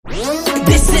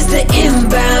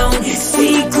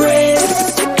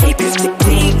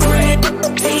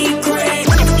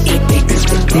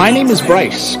My name is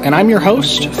Bryce, and I'm your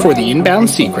host for The Inbound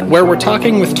Secret, where we're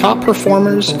talking with top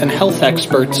performers and health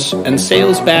experts and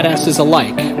sales badasses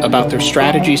alike about their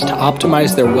strategies to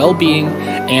optimize their well-being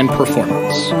and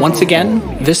performance. Once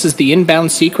again, this is The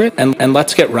Inbound Secret, and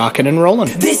let's get rocking and rolling.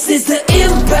 This is The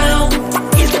Inbound.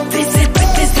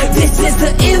 This is The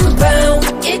Inbound.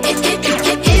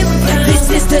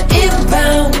 This is The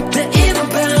Inbound. The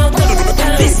Inbound.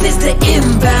 This is The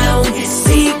Inbound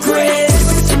Secret.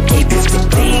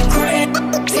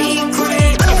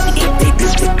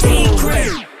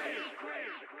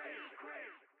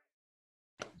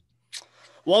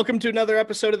 Welcome to another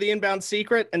episode of The Inbound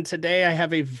Secret, and today I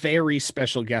have a very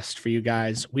special guest for you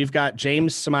guys. We've got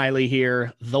James Smiley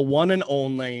here, the one and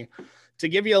only. To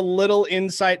give you a little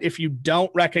insight, if you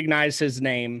don't recognize his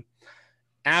name,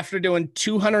 after doing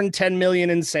 $210 million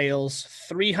in sales,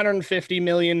 $350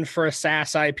 million for a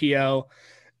SaaS IPO,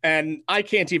 and I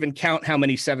can't even count how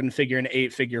many 7-figure and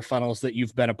 8-figure funnels that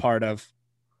you've been a part of.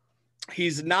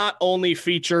 He's not only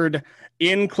featured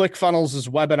in ClickFunnels'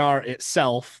 webinar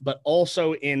itself, but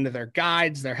also in their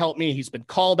guides, their Help Me. He's been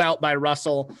called out by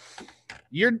Russell.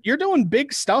 You're doing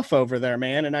big stuff over there,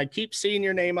 man, and I keep seeing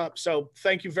your name up. So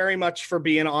thank you very much for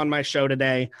being on my show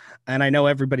today, and I know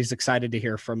everybody's excited to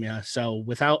hear from you. So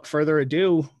without further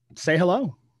ado, say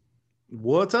hello.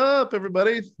 What's up,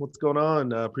 everybody? What's going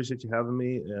on? Appreciate you having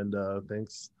me, and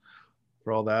thanks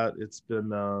for all that. It's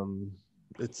been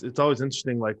it's always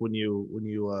interesting, like when you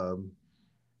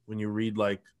read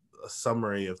like a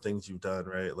summary of things you've done,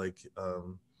 right? Like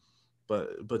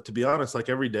but to be honest, like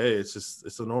every day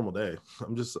it's a normal day.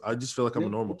 I just feel like I'm a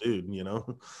normal dude, you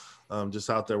know. Just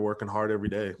out there working hard every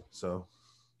day. So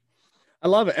I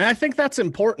love it. And I think that's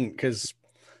important because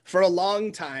for a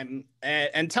long time,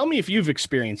 and tell me if you've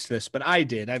experienced this, but I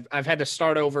did. I've had to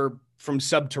start over from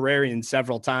Subterranean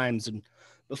several times. And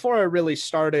before I really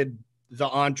started the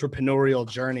entrepreneurial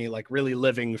journey, like really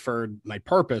living for my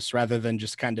purpose rather than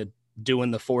just kind of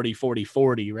doing the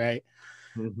 40-40-40, right?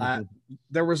 Mm-hmm.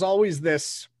 There was always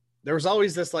this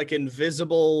like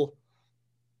invisible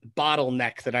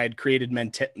bottleneck that I had created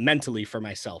mentally for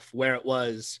myself, where it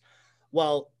was,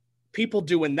 well, people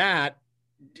doing that,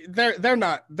 they're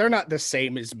not the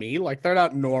same as me. Like they're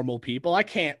not normal people. I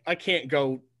can't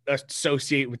go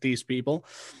associate with these people.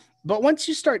 But once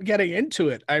you start getting into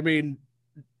it, I mean,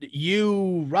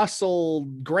 you, Russell,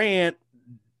 Grant,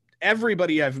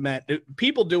 everybody I've met,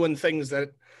 people doing things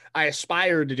that I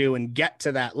aspire to do and get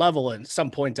to that level. And at some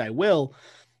point I will.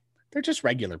 They're just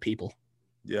regular people.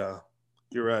 Yeah,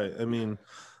 you're right. I mean,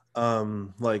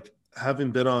 like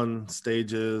having been on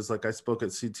stages, like I spoke at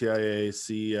CTIA,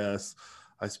 CES,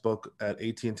 I spoke at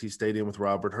AT&T Stadium with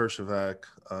Robert Herjavec.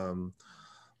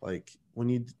 Like when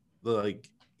you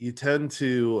tend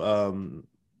to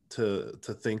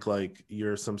think like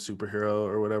you're some superhero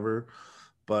or whatever,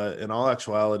 but in all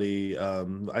actuality, I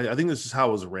think this is how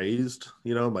I was raised.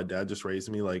 You know, my dad just raised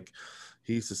me. Like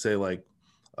he used to say, like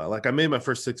I made my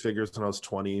first 6 figures when I was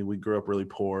 20. We grew up really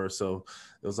poor, so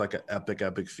it was like an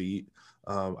epic feat.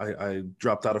 I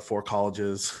dropped out of 4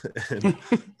 colleges, and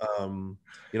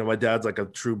you know, my dad's like a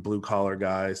true blue collar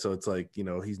guy, so it's like, you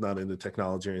know, he's not into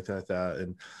technology or anything like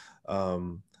that,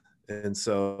 and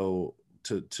so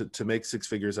to make 6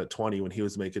 figures at 20 when he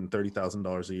was making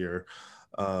 $30,000 a year,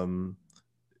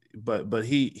 but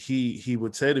he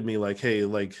would say to me like, hey,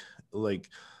 like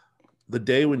the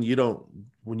day when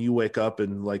you wake up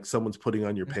and like someone's putting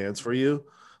on your pants for you,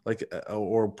 like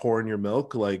or pouring your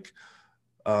milk, like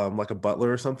a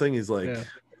butler or something, he's like, yeah,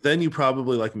 then you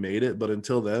probably like made it, but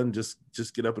until then just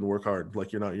get up and work hard,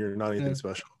 like you're not anything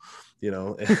special, you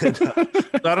know.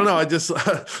 And I don't know,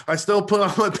 I still put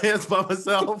on my pants by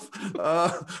myself.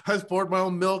 I poured my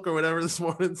own milk or whatever this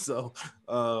morning, so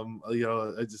you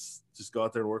know, I just go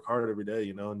out there and work hard every day,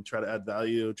 you know, and try to add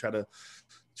value, try to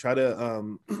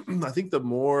I think the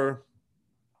more,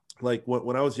 like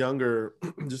when I was younger,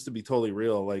 just to be totally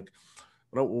real, like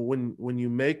when you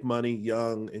make money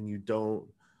young and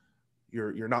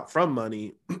you're not from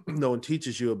money, no one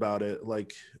teaches you about it.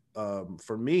 Like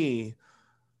for me,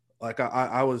 like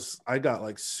I got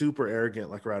like super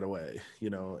arrogant like right away, you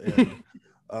know,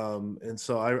 and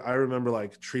so I remember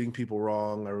like treating people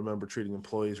wrong. I remember treating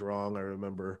employees wrong. I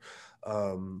remember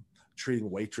treating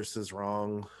waitresses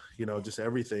wrong, you know, just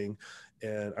everything.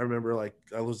 And I remember like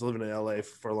I was living in LA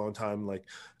for a long time, like,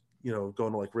 you know,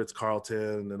 going to like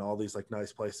Ritz-Carlton and all these like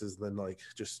nice places, and then like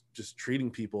just treating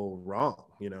people wrong,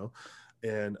 you know.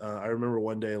 And I remember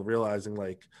one day realizing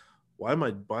like, why am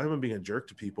I being a jerk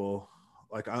to people?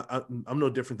 Like I'm no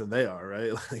different than they are,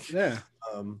 right? Like, yeah.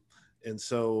 And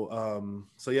so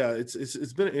yeah,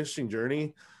 it's been an interesting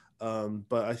journey.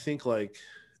 But I think like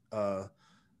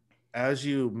as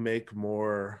you make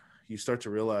more, you start to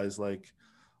realize, like,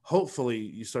 hopefully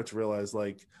you start to realize,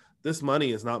 like, this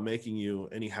money is not making you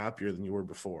any happier than you were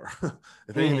before.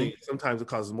 If anything, sometimes it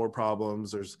causes more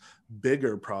problems. There's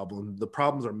bigger problems. The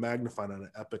problems are magnified on an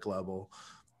epic level.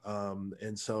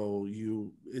 And so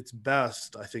it's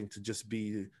best, I think, to just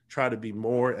try to be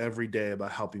more every day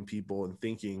about helping people and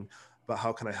thinking about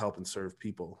how can I help and serve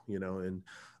people, and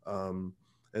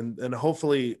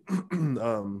hopefully,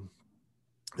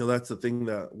 that's the thing,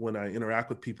 that when I interact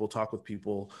with people, talk with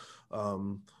people,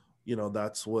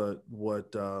 that's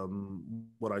what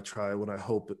I try, when I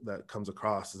hope that comes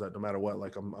across, is that no matter what,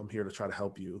 like, I'm here to try to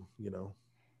help you.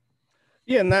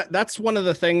 Yeah, and that's one of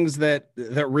the things that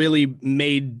really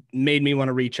made me want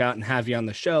to reach out and have you on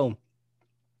the show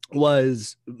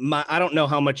was I don't know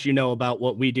how much you know about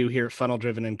what we do here at Funnel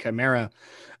Driven and Chimera,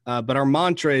 but our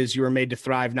mantra is you are made to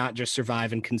thrive, not just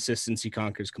survive, and consistency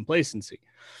conquers complacency.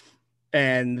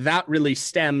 And that really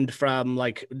stemmed from,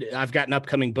 like, I've got an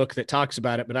upcoming book that talks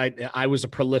about it, but I was a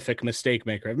prolific mistake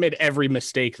maker. I've made every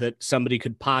mistake that somebody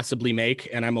could possibly make,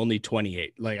 and I'm only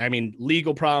 28. Like, I mean,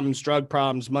 legal problems, drug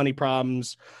problems, money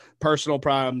problems, personal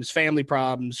problems, family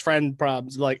problems, friend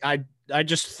problems. Like, I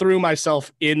just threw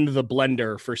myself in the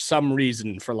blender for some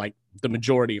reason for, like, the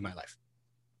majority of my life.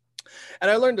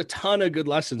 And I learned a ton of good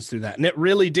lessons through that. And it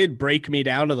really did break me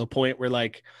down to the point where,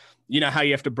 like, you know how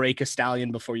you have to break a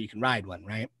stallion before you can ride one,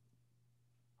 right?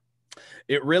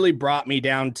 It really brought me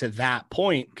down to that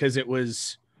point, because it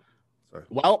was,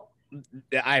 well,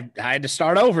 I had to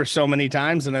start over so many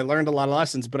times, and I learned a lot of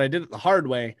lessons, but I did it the hard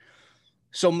way.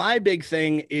 So my big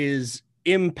thing is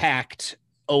impact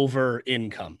over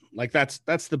income. Like, that's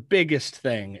the biggest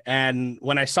thing. And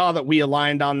when I saw that we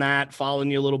aligned on that, following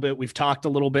you a little bit, we've talked a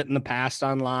little bit in the past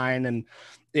online and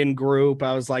in group,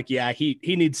 I was like, yeah, he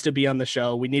needs to be on the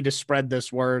show. We need to spread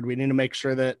this word. We need to make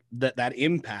sure that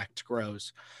impact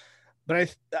grows.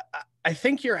 But I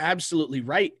think you're absolutely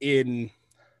right in,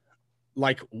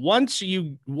 like, once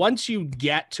you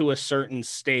get to a certain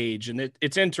stage, and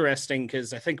it's interesting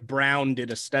because I think Brown did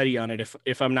a study on it,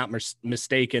 if I'm not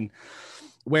mistaken,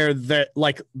 where the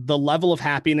level of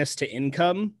happiness to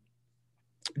income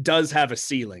does have a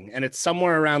ceiling, and it's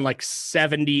somewhere around like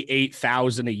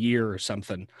 78,000 a year or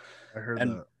something. I heard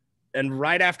that. And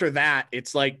right after that,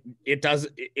 it's like it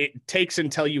takes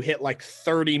until you hit like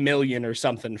 30 million or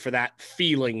something for that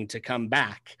feeling to come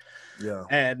back. Yeah.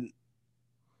 And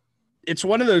it's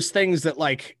one of those things that,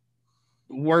 like,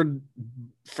 we're,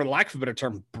 for lack of a better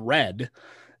term, bred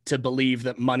to believe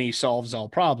that money solves all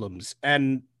problems.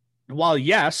 And while,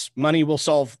 yes, money will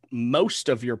solve most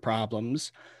of your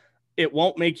problems, it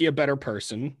won't make you a better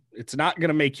person. It's not going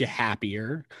to make you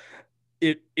happier.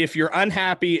 If you're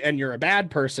unhappy and you're a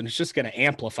bad person, it's just going to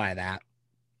amplify that.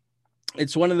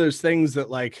 It's one of those things that,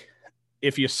 like,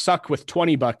 if you suck with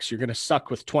 $20, you're going to suck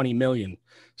with 20 million.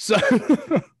 So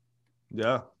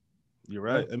yeah, you're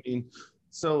right. I mean,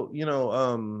 so,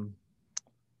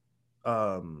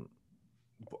 I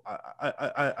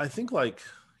think, like,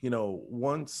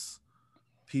 once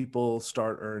people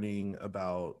start earning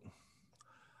about,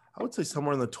 I would say,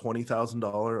 somewhere in the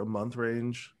 $20,000 a month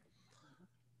range,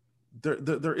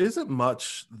 there isn't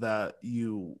much that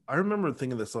I remember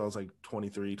thinking this when I was like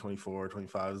 23, 24,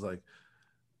 25, is like,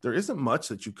 there isn't much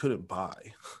that you couldn't buy.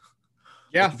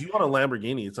 Yeah. Like, if you want a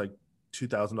Lamborghini, it's like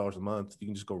 $2,000 a month. You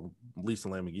can just go lease a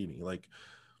Lamborghini. Like,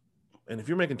 and if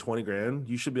you're making 20 grand,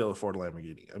 you should be able to afford a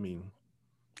Lamborghini. I mean,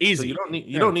 easy. So you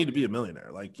don't need to be a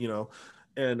millionaire, like,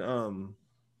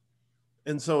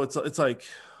 and so it's like,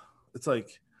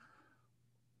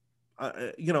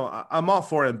 I'm all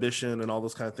for ambition and all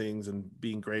those kind of things, and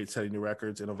being great, setting new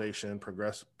records, innovation,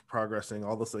 progressing,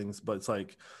 all those things. But it's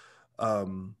like, I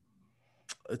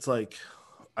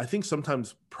think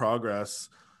sometimes progress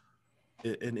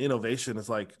and innovation is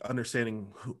like understanding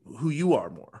who you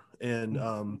are more, and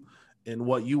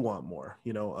what you want more,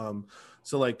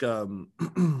 so, like, one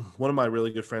of my really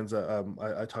good friends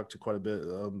that I talked to quite a bit,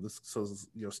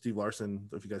 Steve Larson,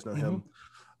 if you guys know him.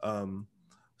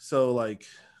 So, like,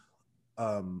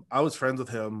 I was friends with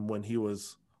him when he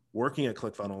was working at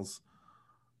ClickFunnels,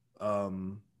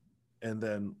 and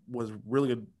then was really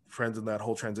good friends in that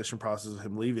whole transition process of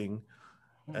him leaving.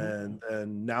 And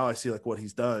now I see, like, what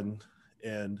he's done,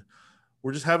 and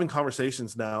we're just having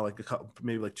conversations now, like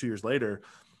maybe like 2 years later,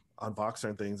 on Voxer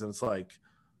and things. And it's like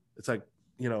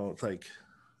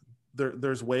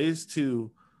there's ways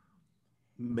to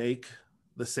make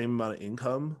the same amount of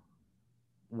income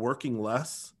working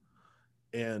less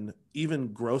and even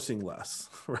grossing less,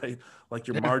 right? Like,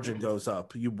 your margin goes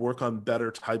up, you work on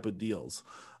better type of deals.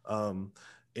 And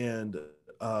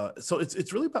so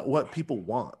it's really about what people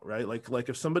want, right? Like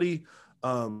if somebody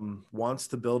wants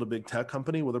to build a big tech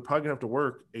company, well, they're probably gonna have to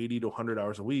work 80 to 100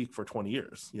 hours a week for 20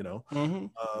 years, you know.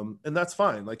 And that's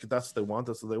fine. Like if that's what they want,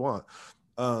 that's what they want.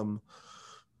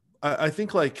 I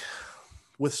think like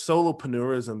with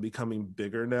solopreneurism becoming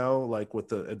bigger now, like with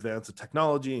the advance of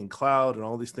technology and cloud and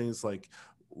all these things, like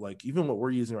even what we're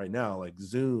using right now, like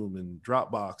Zoom and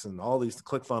Dropbox and all these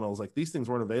ClickFunnels, like these things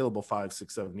weren't available 5,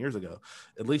 6, 7 years ago,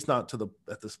 at least not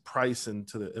at this price and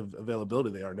to the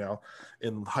availability they are now,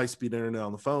 and high speed internet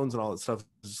on the phones and all that stuff.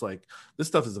 It's just like this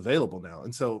stuff is available now.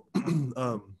 And so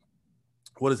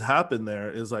what has happened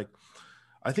there is like,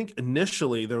 I think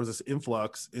initially there was this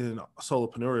influx in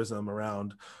solopreneurism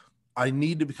around, I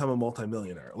need to become a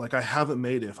multimillionaire. Like I haven't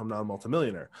made it if I'm not a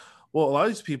multimillionaire. Well, a lot of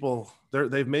these people,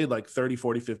 they've made like 30,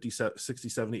 40, 50, 60,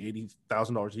 70,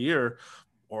 $80,000 a year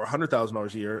or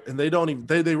 $100,000 a year. And they don't even,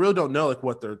 they really don't know like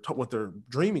what they're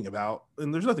dreaming about.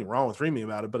 And there's nothing wrong with dreaming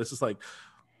about it, but it's just like,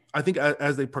 I think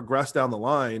as they progress down the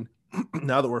line,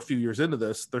 now that we're a few years into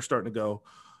this, they're starting to go,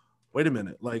 wait a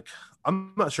minute, like,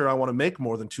 I'm not sure I want to make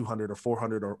more than 200 or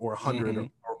 400 or 100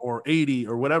 or 80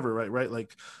 or whatever. Right.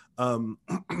 Like, and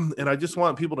I just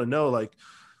want people to know,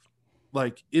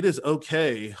 like it is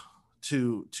okay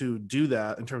to do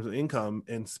that in terms of income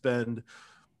and spend.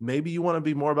 Maybe you want to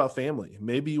be more about family.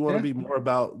 Maybe you want to be more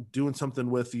about doing something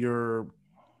with your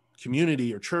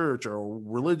community or church or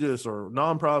religious or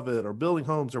nonprofit or building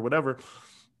homes or whatever.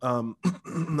 I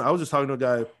was just talking to a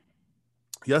guy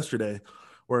yesterday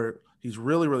where he's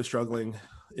really, really struggling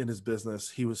in his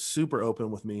business. He was super open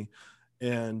with me,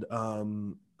 and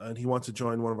he wants to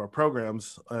join one of our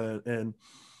programs.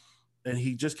 And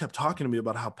he just kept talking to me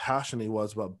about how passionate he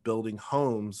was about building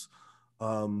homes,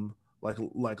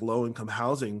 like low income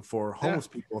housing for homeless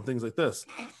people and things like this.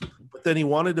 But then he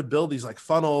wanted to build these like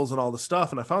funnels and all the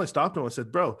stuff. And I finally stopped him. I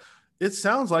said, bro, it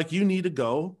sounds like you need to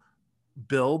go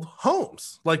build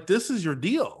homes. Like this is your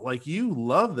deal. Like you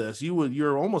love this.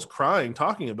 You're almost crying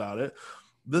talking about it.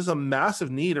 There's a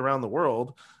massive need around the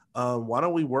world. Why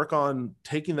don't we work on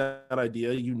taking that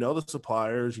idea? You know, the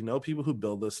suppliers, you know, people who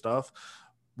build this stuff.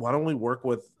 Why don't we work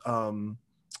with,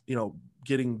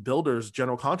 getting builders,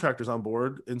 general contractors on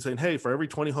board and saying, hey, for every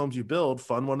 20 homes you build,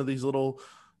 fund one of these little,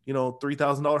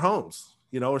 $3,000 homes,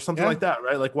 or something like that,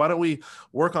 right? Like, why don't we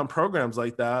work on programs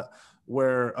like that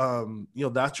where,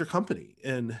 that's your company.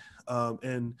 And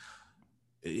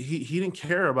he didn't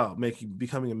care about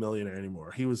becoming a millionaire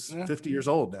anymore. He was 50 years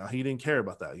old now. He didn't care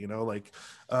about that,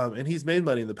 and he's made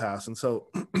money in the past. And so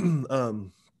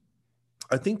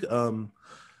I think,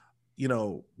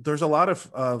 there's a lot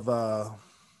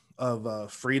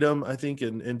of freedom, I think,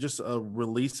 and just a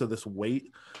release of this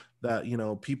weight that,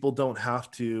 people don't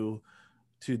have to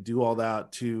do all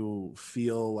that to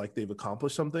feel like they've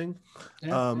accomplished something.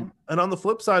 And on the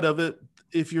flip side of it,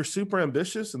 if you're super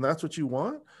ambitious and that's what you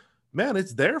want, man,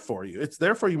 it's there for you. It's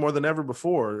there for you more than ever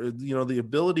before. The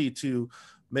ability to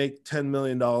make $10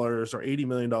 million or $80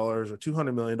 million or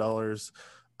 $200 million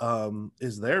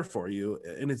is there for you.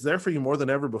 And it's there for you more than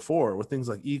ever before with things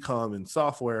like e-com and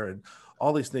software and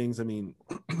all these things. I mean,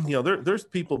 there's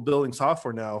people building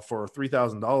software now for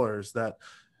 $3,000 that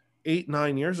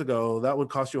 8-9 years ago, that would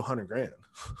cost you $100,000.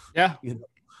 Yeah.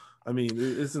 I mean,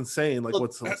 it's insane. Like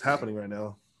what's happening right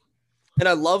now. And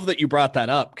I love that you brought that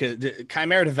up, because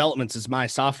Chimera Developments is my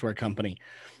software company.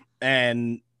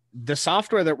 And the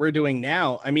software that we're doing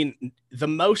now, I mean, the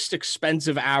most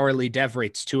expensive hourly dev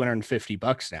rate's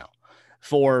 $250 now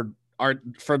for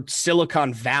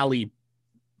Silicon Valley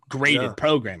graded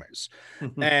programmers.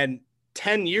 And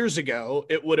 10 years ago,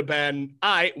 it would have been,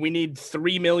 we need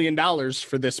 $3 million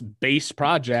for this base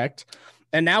project.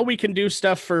 And now we can do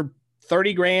stuff for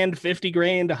 $30,000,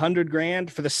 $50,000, $100,000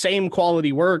 for the same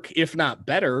quality work, if not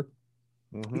better,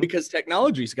 because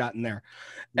technology's gotten there.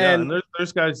 Yeah, and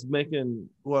there's guys making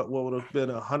what would have been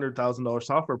 $100,000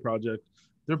 software project.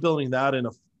 They're building that in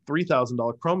a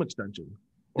 $3,000 Chrome extension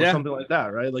or something like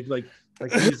that, right? Like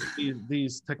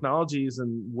these technologies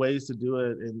and ways to do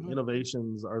it and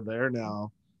innovations are there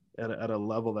now at a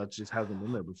level that just hasn't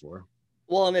been there before.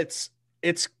 Well, and it's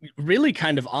really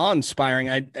kind of awe-inspiring.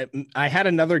 I had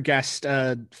another guest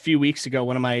a few weeks ago,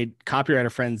 one of my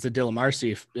copywriter friends, Adil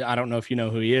Marcy. I don't know if you know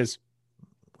who he is.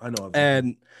 I know him.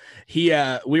 And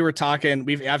we were talking,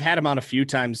 I've had him on a few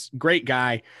times, great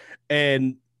guy.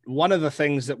 And one of the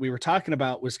things that we were talking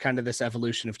about was kind of this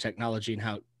evolution of technology and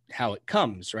how it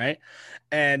comes, right?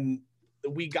 And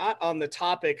we got on the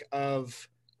topic of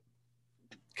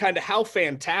kind of how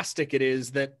fantastic it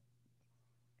is that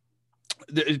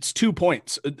it's 2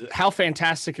 points. How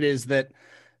fantastic it is that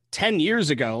 10 years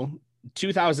ago,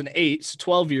 2008, so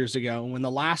 12 years ago, when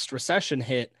the last recession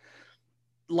hit,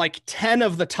 like 10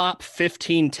 of the top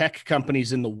 15 tech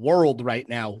companies in the world right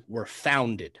now were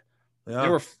founded.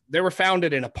 Yeah. They were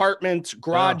founded in apartments,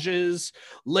 garages,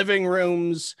 living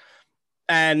rooms,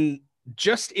 and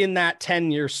just in that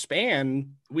 10-year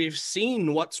span, we've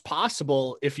seen what's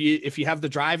possible if you have the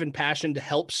drive and passion to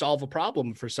help solve a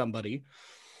problem for somebody.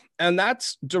 And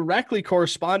that's directly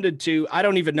corresponded to, I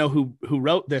don't even know who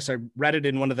wrote this. I read it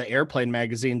in one of the airplane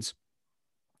magazines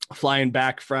flying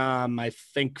back from, I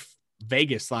think,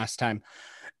 Vegas last time.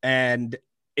 And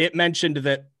it mentioned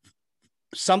that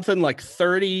something like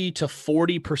 30 to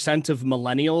 40% of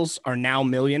millennials are now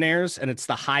millionaires. And it's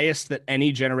the highest that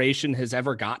any generation has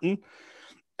ever gotten.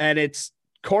 And it's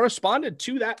corresponded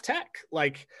to that tech.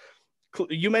 Like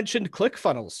you mentioned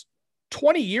ClickFunnels.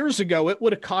 20 years ago, it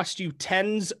would have cost you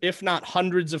tens, if not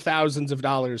hundreds of thousands of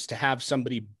dollars to have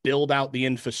somebody build out the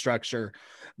infrastructure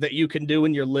that you can do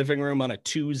in your living room on a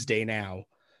Tuesday now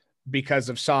because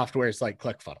of softwares like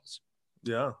ClickFunnels.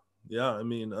 Yeah. Yeah. I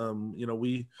mean,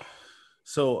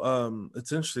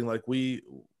 it's interesting. Like we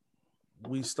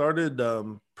started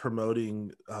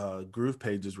promoting Groove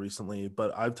pages recently,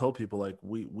 but I've told people like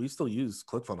we still use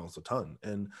ClickFunnels a ton,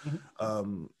 and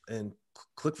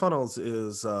ClickFunnels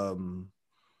is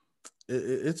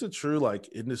it's a true like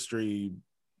industry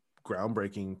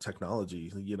groundbreaking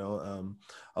technology.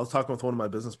 I was talking with one of my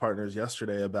business partners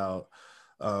yesterday about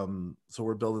so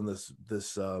we're building this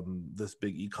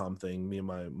big e-com thing, me and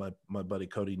my buddy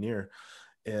Cody Neer,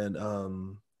 and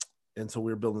so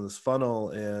we were building this funnel,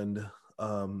 and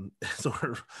so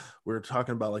we're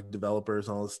talking about like developers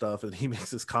and all this stuff, and he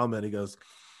makes this comment. He goes,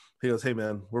 hey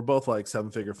man, we're both like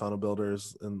 7-figure funnel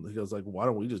builders, and he goes like, why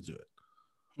don't we just do it?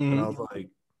 And I was like,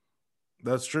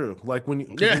 that's true. Like when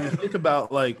you think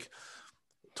about like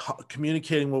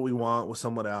communicating what we want with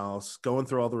someone else, going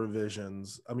through all the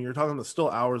revisions, I mean, you're talking about still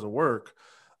hours of work.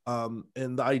 And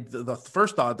the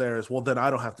first thought there is, well, then I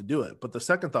don't have to do it. But the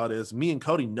second thought is, me and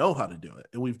Cody know how to do it,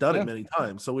 and we've done it many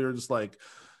times. So we were just like,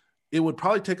 it would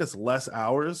probably take us less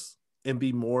hours and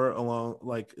be more along,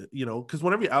 like, because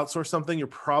whenever you outsource something, you're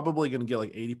probably going to get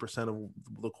like 80% of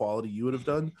the quality you would have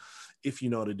done if you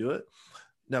know how to do it.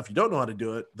 Now, if you don't know how to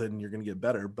do it, then you're going to get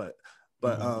better. But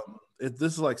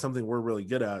this is like something we're really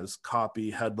good at, is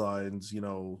copy, headlines,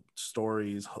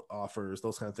 stories, offers,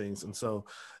 those kind of things. And so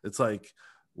it's like,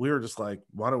 we were just like,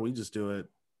 why don't we just do it?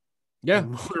 Yeah.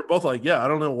 And we were both like, yeah, I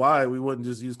don't know why we wouldn't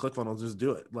just use ClickFunnels, just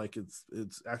do it. Like it's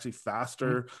actually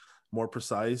faster, more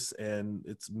precise, and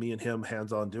it's me and him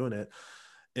hands-on doing it.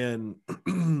 And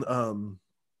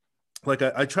like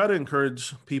I try to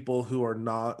encourage people who are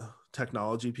not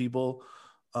technology people,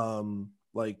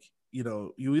 like,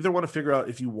 you either want to figure out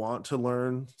if you want to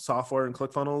learn software and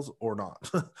ClickFunnels or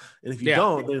not. And if you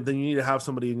don't, then you need to have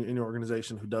somebody in your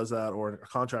organization who does that, or a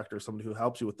contractor, somebody who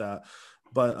helps you with that.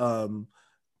 But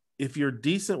if you're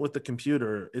decent with the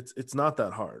computer, it's not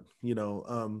that hard.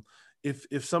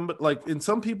 If somebody, like in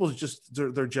some people's just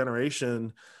their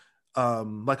generation,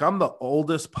 like I'm the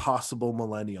oldest possible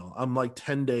millennial. I'm like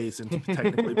 10 days into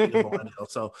technically being a millennial.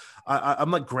 So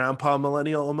I'm like grandpa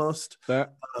millennial almost.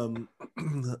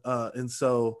 And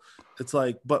so it's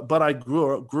like, but I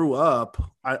grew up,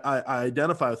 I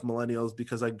identify with millennials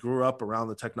because I grew up around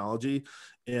the technology,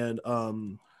 and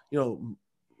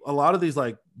a lot of these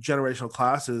like generational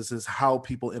classes is how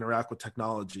people interact with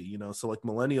technology, so like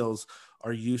millennials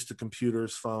are used to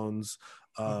computers, phones,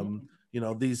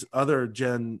 these other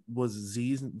gen was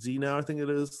Z now, I think it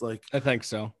is, like I think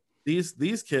so.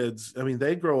 These kids, I mean,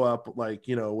 they grow up like,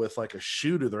 with like a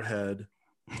shoe to their head.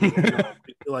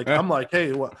 Like I'm like,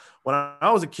 hey, when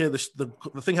I was a kid, the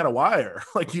thing had a wire.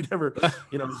 Like you never,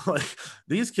 like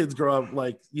these kids grow up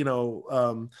like,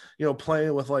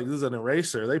 playing with like, this is an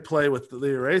eraser. They play with the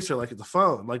eraser like it's a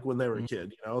phone, like when they were a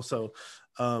kid, so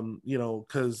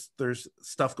because there's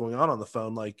stuff going on the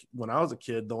phone. Like when I was a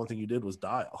kid, the only thing you did was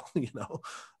dial,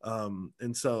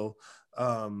 and so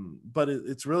but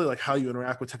it's really like how you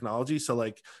interact with technology. So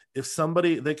like if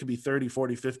somebody, they could be 30,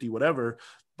 40, 50, whatever,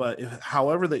 but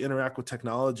however they interact with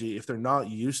technology, if they're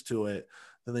not used to it,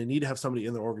 then they need to have somebody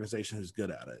in their organization who's good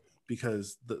at it,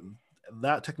 because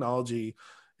that technology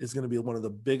is going to be one of the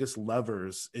biggest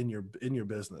levers in your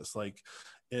business. Like,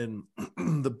 and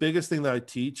the biggest thing that I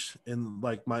teach in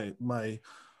like my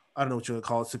I don't know what you would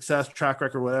call it, success track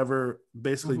record, whatever,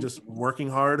 basically just working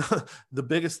hard. The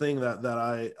biggest thing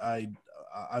that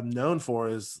I'm known for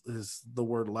is the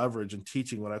word leverage, and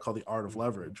teaching what I call the art of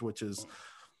leverage, which is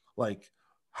like,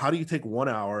 how do you take 1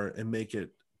 hour and make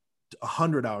it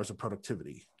 100 hours of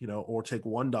productivity, or take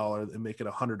 $1 and make it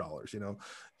 $100,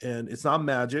 and it's not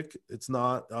magic. It's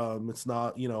not,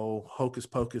 hocus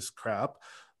pocus crap,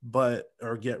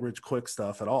 or get rich quick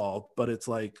stuff at all. But it's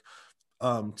like,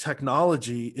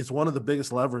 technology is one of the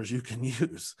biggest levers you can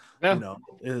use. Yeah.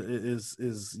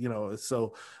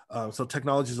 So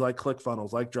technologies like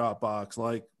ClickFunnels, like Dropbox,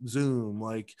 like Zoom,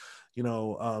 like,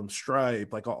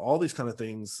 Stripe, like all these kind of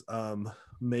things,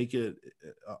 make it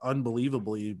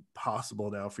unbelievably possible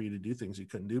now for you to do things you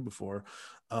couldn't do before.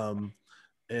 So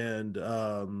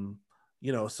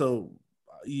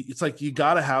it's like, you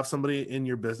got to have somebody in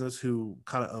your business who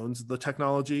kind of owns the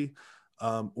technology,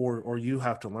 or you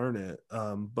have to learn it.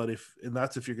 But if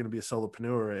you're going to be a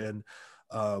solopreneur,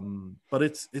 but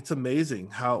it's amazing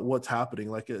what's happening.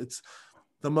 Like, it's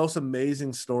the most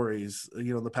amazing stories,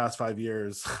 in the past 5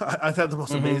 years. I've had the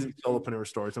most amazing solopreneur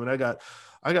stories. I mean,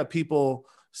 I got people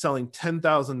selling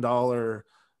 $10,000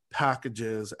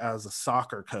 packages as a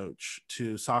soccer coach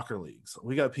to soccer leagues.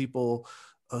 We got people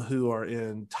who are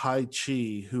in Tai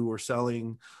Chi who are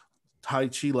selling Tai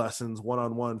Chi lessons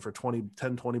one-on-one for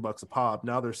 $20 a pop.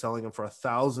 Now they're selling them for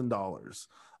 $1,000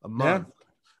 a month.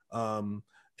 Yeah.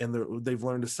 And they've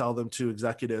learned to sell them to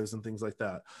executives and things like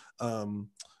that.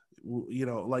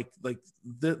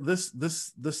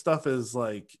 This stuff is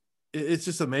like, it's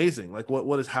just amazing. Like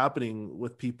what is happening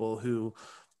with people who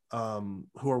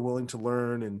are willing to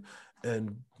learn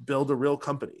and build a real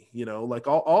company, like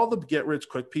all the get rich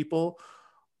quick people,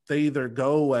 they either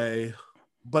go away,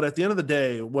 but at the end of the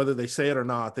day, whether they say it or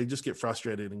not, they just get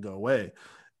frustrated and go away.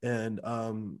 And,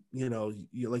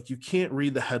 you can't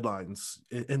read the headlines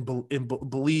and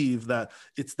believe that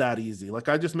it's that easy. Like,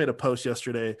 I just made a post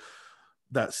yesterday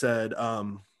that said,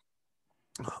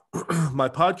 my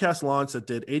podcast launch that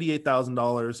did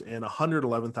 $88,000 and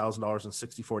 $111,000 in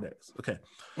 64 days. Okay.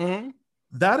 Mm-hmm.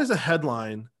 That is a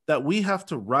headline that we have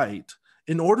to write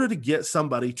in order to get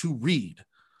somebody to read.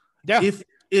 Yeah. If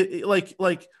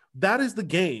like that is the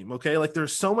game. Okay. Like,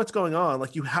 there's so much going on.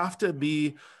 Like, you have to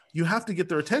get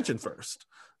their attention first.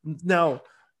 Now,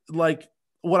 like,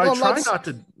 what I try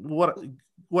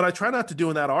not to do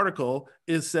in that article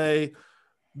is say,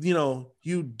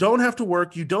 you don't have to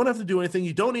work. You don't have to do anything.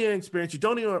 You don't need any experience. You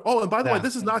don't need, and by the way,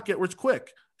 this is not get rich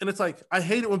quick. And it's like, I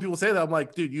hate it when people say that. I'm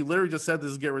like, dude, you literally just said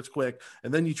this is get rich quick.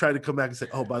 And then you try to come back and say,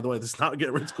 oh, by the way, this is not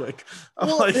get rich quick.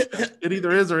 It either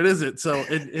is or it isn't. So,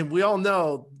 and we all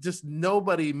know just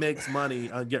nobody makes money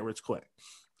on get rich quick.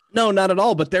 No, not at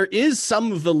all. But there is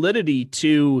some validity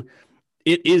to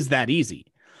it is that easy.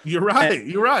 You're right.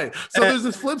 You're right. So there's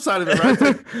this flip side of it, right?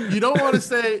 Like, you don't want to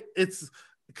say it's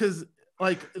because,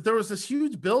 like, there was this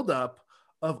huge buildup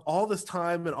of all this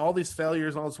time and all these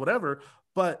failures and all this whatever,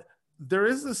 but there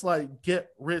is this like get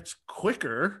rich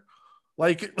quicker,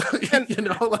 like,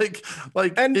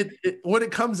 when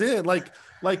it comes in, like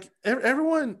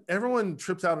everyone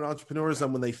trips out on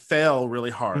entrepreneurism when they fail really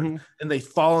hard and they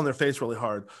fall on their face really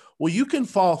hard. Well, you can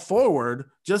fall forward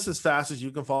just as fast as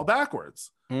you can fall backwards.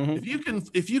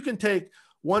 If you can take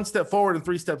one step forward and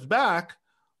 3 steps back,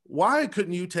 why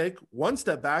couldn't you take 1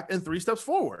 step back and 3 steps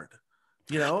forward?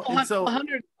 And so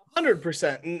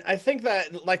 100%. And I think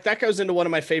that like that goes into one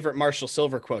of my favorite Marshall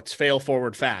Silver quotes, fail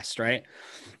forward fast. Right.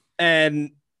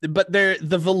 But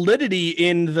the validity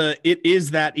in it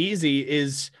is that easy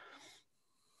is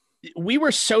we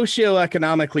were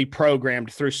socioeconomically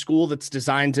programmed through school that's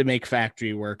designed to make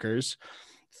factory workers,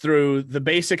 through the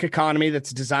basic economy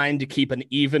that's designed to keep an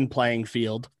even playing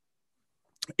field,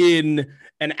 in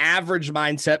an average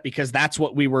mindset, because that's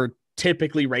what we were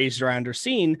typically raised around or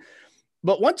seen.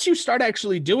 But once you start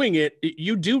actually doing it,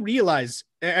 you do realize,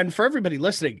 and for everybody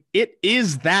listening, it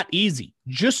is that easy.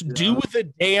 Just do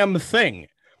the damn thing.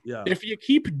 Yeah. If you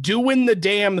keep doing the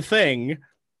damn thing,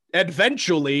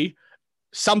 eventually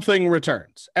something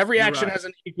returns. Every action has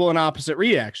an equal and opposite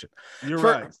reaction. You're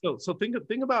right. So think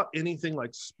about anything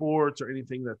like sports or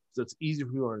anything that's easy for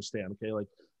people to understand. Okay. Like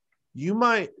you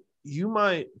might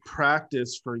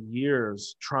practice for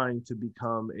years trying to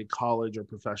become a college or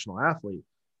professional athlete,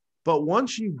 but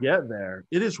once you get there,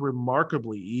 it is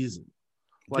remarkably easy.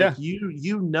 Like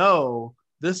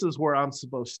this is where I'm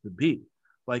supposed to be.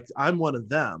 Like I'm one of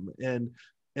them.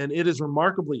 And it is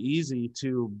remarkably easy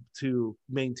to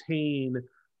maintain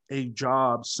a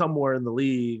job somewhere in the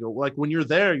league. Or like when you're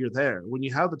there, you're there. When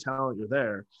you have the talent, you're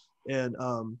there. And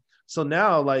so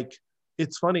now, like,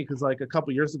 it's funny because like a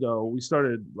couple years ago, we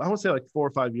started, I would say like 4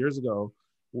 or 5 years ago,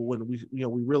 when we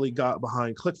really got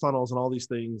behind ClickFunnels and all these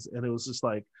things. And it was just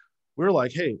like, we were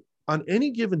like, hey, on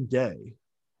any given day,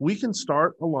 we can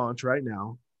start a launch right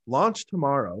now, launch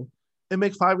tomorrow, and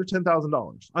make $5,000 or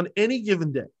 $10,000 on any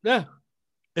given day. Yeah.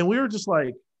 And we were just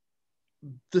like,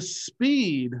 the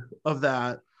speed of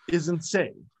that is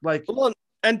insane. Like, Well,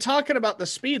 and talking about the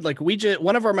speed, like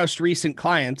one of our most recent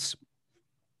clients,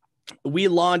 we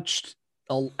launched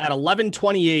at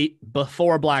 11:28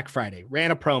 before Black Friday,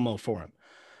 ran a promo for him.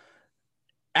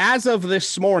 As of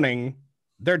this morning,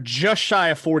 they're just shy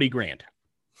of 40 grand.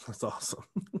 that's awesome.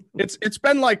 It's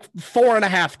been like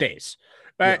 4.5 days,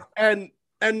 right? Yeah.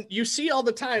 And you see all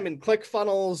the time in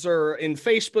ClickFunnels or in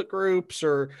Facebook groups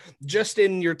or just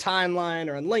in your timeline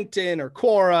or on LinkedIn or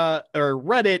Quora or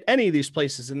Reddit, any of these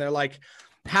places, and they're like,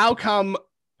 how can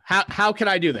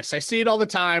I do this? I see it all the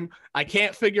time. I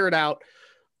can't figure it out.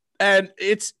 And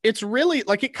it's really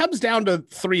like, it comes down to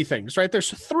three things, right? There's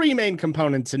three main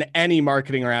components in any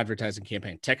marketing or advertising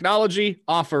campaign: technology,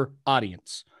 offer,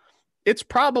 audience. It's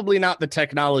probably not the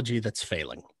technology that's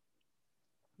failing.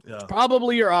 Yeah. It's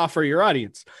probably your offer, your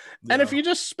audience. Yeah. And if you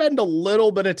just spend a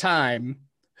little bit of time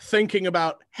thinking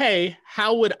about, hey,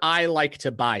 how would I like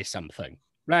to buy something,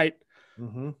 right?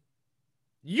 Mm-hmm.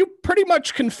 You pretty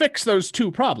much can fix those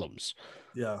two problems.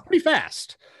 Yeah. Pretty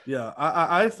fast. Yeah.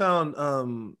 I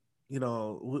found,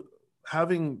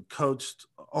 having coached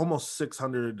almost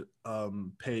 600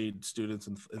 paid students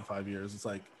in 5 years, it's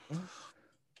like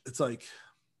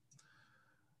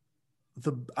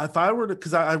if I were to,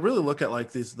 because I really look at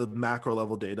like the macro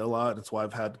level data a lot. That's why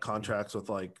I've had contracts with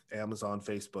like Amazon,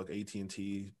 Facebook,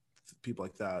 AT&T, people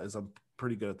like that, is I'm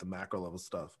pretty good at the macro level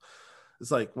stuff.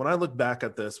 It's like when I look back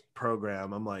at this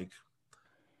program, I'm like,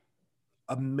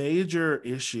 a major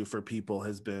issue for people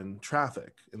has been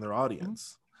traffic in their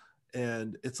audience.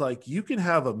 And it's like, you can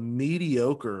have a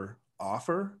mediocre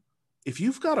offer. If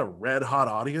you've got a red hot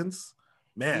audience,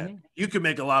 man, you can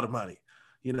make a lot of money,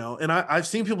 and I've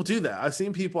seen people do that. I've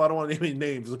seen people, I don't want to name any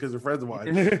names because they're friends of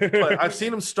mine, but I've seen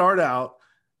them start out,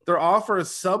 their offer is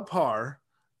subpar.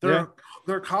 Their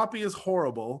copy is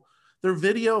horrible. Their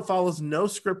video follows no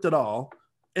script at all.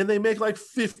 And they make like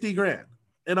 50 grand.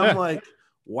 And I'm like,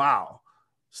 wow,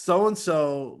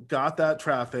 so-and-so got that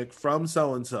traffic from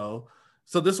so-and-so.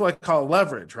 So this is what I call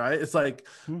leverage, right? It's like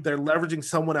they're leveraging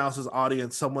someone else's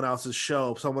audience, someone else's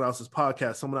show, someone else's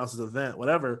podcast, someone else's event,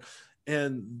 whatever.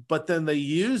 But then they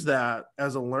use that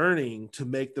as a learning to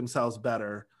make themselves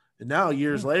better. And now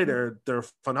years later, they're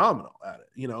phenomenal at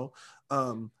it,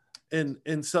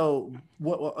 And so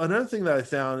what another thing that I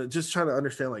found, just trying to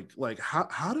understand, like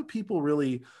how do people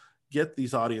really get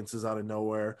these audiences out of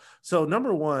nowhere? So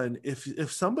number one,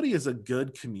 if somebody is a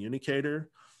good communicator,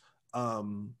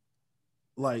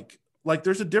 like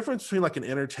there's a difference between like an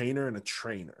entertainer and a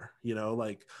trainer,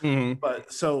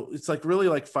 but so it's like really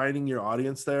like finding your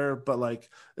audience there. But like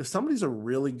if somebody's a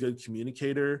really good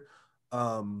communicator,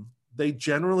 they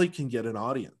generally can get an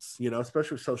audience,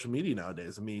 especially with social media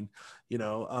nowadays. I mean, a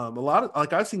lot of,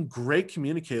 like, I've seen great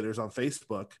communicators on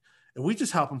Facebook, and we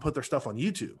just help them put their stuff on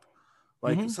YouTube.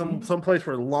 Like some place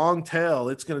where long tail,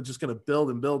 it's going to build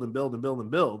and build and build and build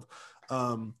and build.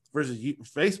 Versus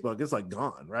Facebook, it's like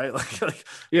gone, right? Like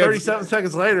 37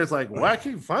 seconds later, it's like, why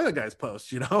can't you find that guy's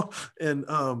post, And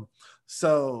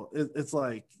so it's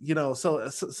like,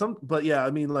 but yeah,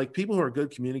 I mean, like people who are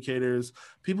good communicators,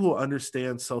 people who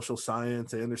understand social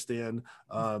science, they understand,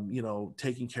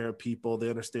 taking care of people, they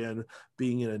understand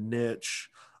being in a niche,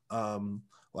 and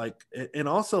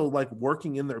also like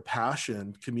working in their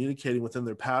passion, communicating within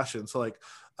their passion. So like,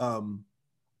 in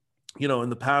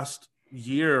the past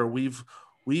year, we've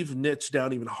niched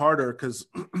down even harder because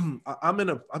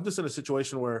I'm just in a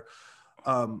situation where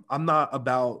I'm not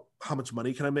about how much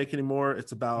money can I make anymore.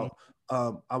 It's about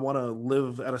I want to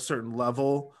live at a certain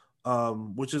level,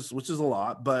 which is a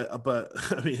lot, but I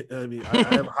mean I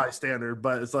have a high standard,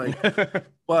 but it's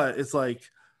like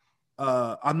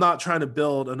I'm not trying to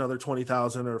build another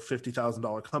 $20,000 or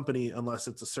 $50,000 company unless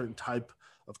it's a certain type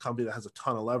of company that has a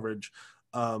ton of leverage.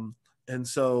 And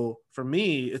so for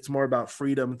me, it's more about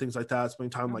freedom and things like that. Spending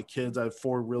time with my kids. I have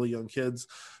 4 really young kids.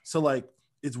 So like,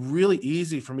 it's really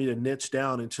easy for me to niche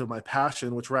down into my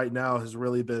passion, which right now has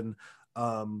really been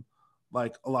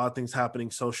like a lot of things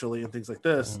happening socially and things like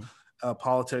this,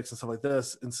 politics and stuff like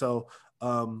this. And so,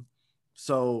 number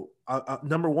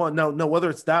one, no, whether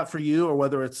it's that for you or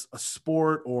whether it's a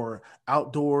sport or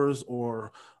outdoors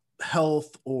or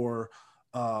health or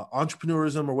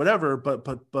entrepreneurism or whatever,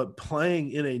 but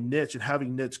playing in a niche and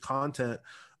having niche content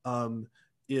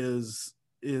is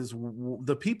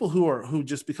the people who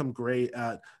just become great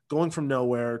at going from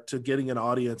nowhere to getting an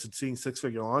audience and seeing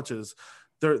 6-figure launches.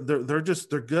 They're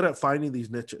good at finding these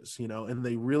niches, and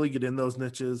they really get in those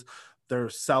niches. They're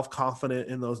self-confident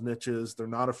in those niches. They're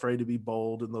not afraid to be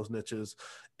bold in those niches,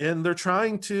 and they're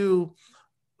trying to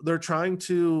they're trying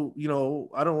to, you know,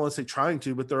 I don't want to say trying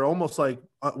to, but they're almost like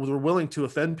they're willing to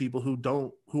offend people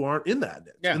who aren't in that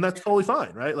niche. And that's totally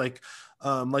fine, right? Like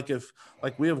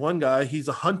we have one guy, he's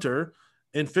a hunter,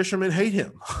 and fishermen hate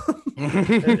him. and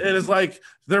it's like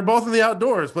they're both in the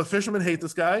outdoors, but fishermen hate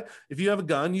this guy. If you have a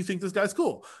gun, you think this guy's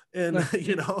cool, and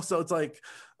you know, so it's like,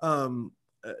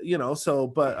 you know, so,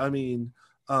 but I mean,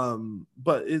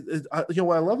 but you know,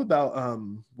 what I love about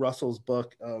Russell's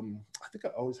book, I think I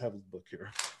always have his book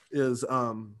here, is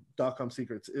 .com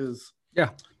Secrets, is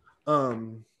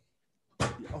oh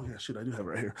yeah, shoot, I do have it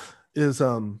right here, is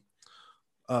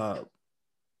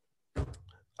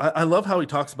I love how he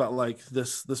talks about like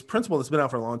this principle that's been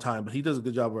out for a long time, but he does a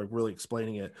good job of like really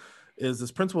explaining it. Is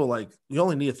this principle like you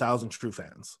only need 1,000 true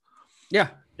fans? Yeah,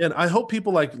 and I hope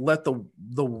people like let the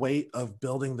weight of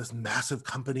building this massive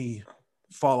company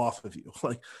fall off of you.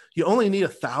 Like you only need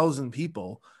 1,000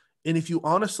 people, and if you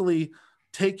honestly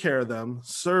take care of them,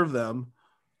 serve them,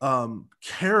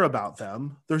 care about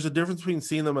them. There's a difference between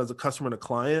seeing them as a customer and a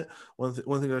client. One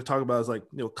thing I talk about is like,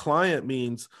 you know, client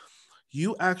means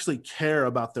you actually care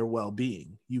about their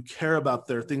well-being. You care about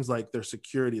their things like their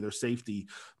security, their safety,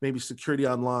 maybe security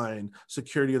online,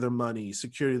 security of their money,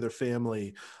 security of their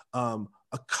family.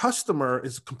 A customer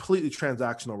is a completely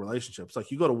transactional relationship. It's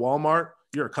like you go to Walmart,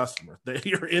 you're a customer.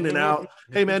 You're in and out.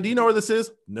 Hey man, do you know where this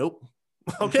is? Nope.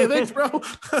 Okay, thanks, bro.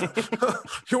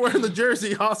 You're wearing the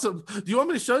jersey. Awesome. Do you want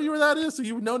me to show you where that is so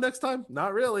you know next time?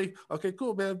 Not really. Okay,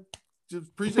 cool, man. Just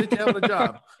appreciate you having a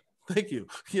job. Thank you.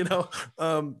 You know,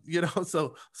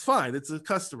 so it's fine. It's a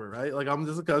customer, right? Like I'm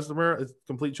just a customer. It's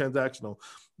complete transactional.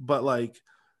 But like,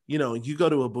 you know, you go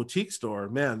to a boutique store,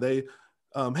 man, they,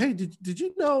 hey, did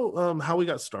you know how we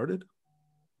got started?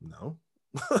 No.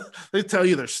 They tell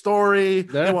you their story.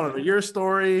 They want to know your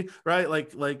story, right?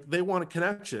 Like they want a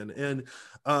connection.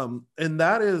 And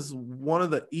that is one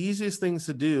of the easiest things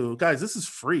to do. Guys, this is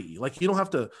free. Like you don't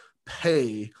have to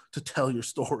pay to tell your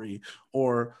story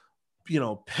or, you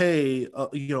know, pay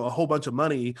you know, a whole bunch of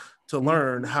money to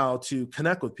learn how to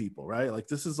connect with people, right? Like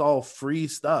this is all free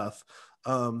stuff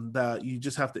that you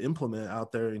just have to implement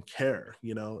out there and care,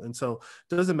 you know? And so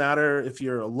it doesn't matter if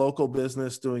you're a local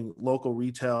business doing local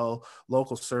retail,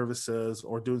 local services,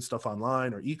 or doing stuff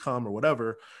online or e-com or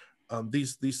whatever,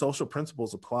 these social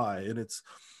principles apply. And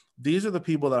these are the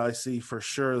people that I see for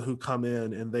sure who come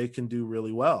in and they can do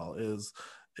really well.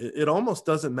 It almost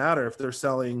doesn't matter if they're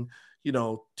selling, you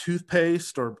know,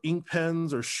 toothpaste or ink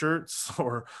pens or shirts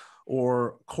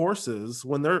or courses.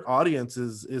 When their audience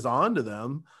is on to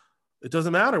them, it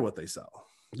doesn't matter what they sell.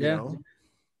 You know?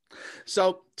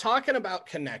 So talking about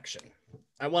connection,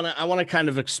 I want to kind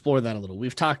of explore that a little.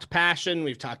 We've talked passion,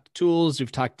 we've talked tools,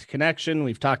 we've talked connection,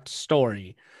 we've talked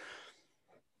story.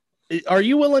 Are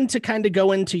you willing to kind of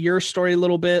go into your story a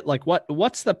little bit? Like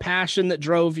what's the passion that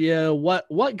drove you?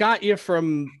 What got you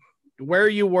from where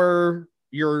you were,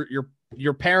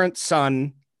 your parents'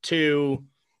 son, to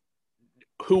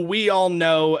who we all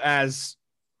know as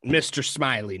Mr.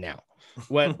 Smiley now?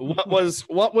 What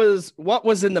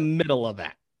was in the middle of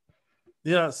that?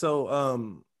 Yeah.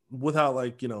 So, without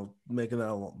like, you know, making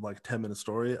that like 10-minute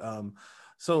story.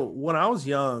 So when I was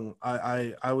young,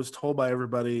 I was told by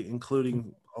everybody,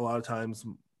 including a lot of times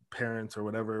parents or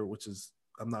whatever, which is,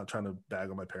 I'm not trying to bag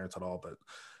on my parents at all, but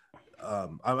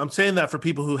I'm saying that for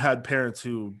people who had parents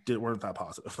who weren't that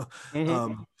positive.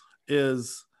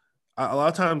 Is a lot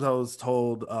of times I was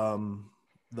told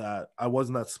that I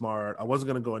wasn't that smart. I wasn't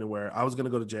going to go anywhere. I was going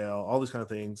to go to jail, all these kind of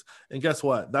things. And guess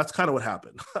what? That's kind of what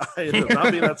happened. I ended up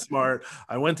not being that smart.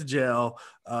 I went to jail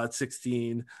at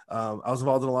 16. I was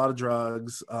involved in a lot of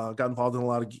drugs, got involved in a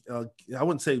lot of, I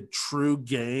wouldn't say true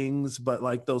gangs, but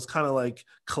like those kind of like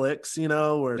cliques, you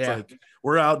know, where it's like,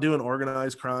 we're out doing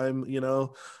organized crime, you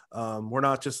know, we're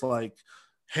not just like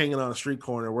hanging on a street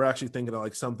corner. We're actually thinking of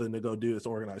like something to go do with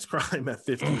organized crime at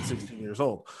 15, 16 years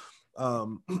old.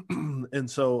 And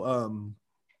so,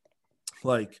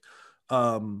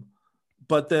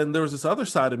 but then there was this other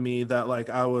side of me that like,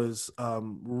 I was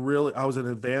in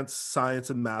advanced science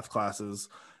and math classes.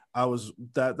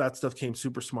 That stuff came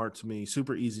super smart to me,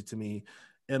 super easy to me.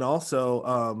 And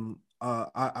also,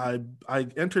 I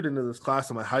entered into this class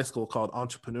in my high school called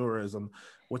entrepreneurism,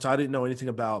 which I didn't know anything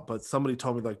about, but somebody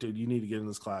told me like, dude, you need to get in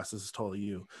this class. This is totally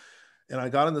you. And I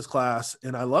got in this class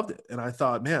and I loved it. And I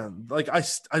thought, man, like I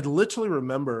literally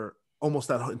remember almost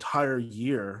that entire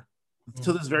year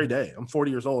to this very day. I'm 40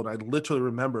 years old. I literally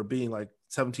remember being like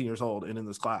 17 years old and in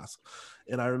this class.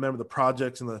 And I remember the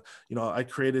projects and I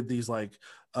created these like,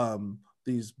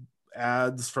 these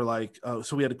ads for like,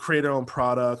 so we had to create our own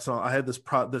products. So I had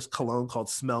this cologne called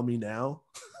Smell Me Now.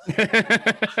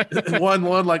 one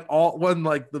like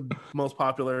the most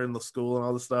popular in the school and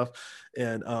all this stuff.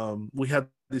 And we had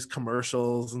these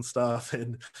commercials and stuff,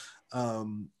 and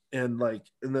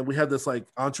then we had this like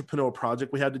entrepreneurial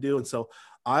project we had to do. And so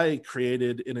I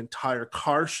created an entire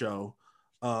car show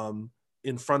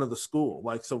in front of the school,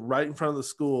 like, so right in front of the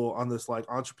school on this like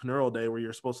entrepreneurial day where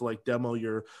you're supposed to like demo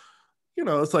your,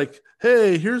 it's like,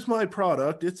 hey, here's my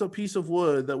product. It's a piece of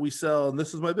wood that we sell, and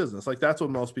this is my business. Like, that's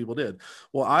what most people did.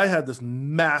 Well, I had this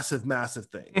massive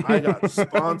thing. I got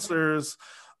sponsors.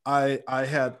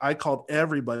 I called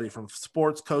everybody from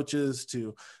sports coaches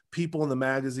to people in the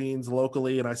magazines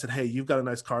locally. And I said, hey, you've got a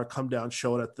nice car. Come down,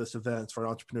 show it at this event. It's for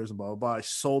entrepreneurs and blah, blah, blah. I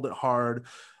sold it hard.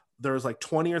 There was like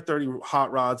 20 or 30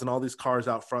 hot rods and all these cars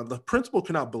out front. The principal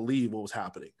could not believe what was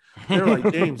happening. They were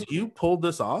like, James, you pulled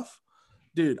this off?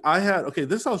 Dude,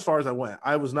 this is as far as I went.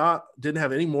 Didn't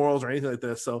have any morals or anything like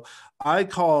this. So I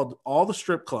called all the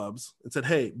strip clubs and said,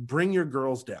 hey, bring your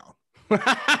girls down.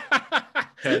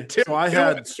 Okay. So I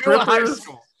had strippers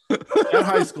at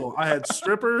high school. I had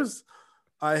strippers.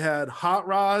 I had hot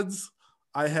rods.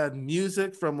 I had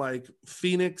music from like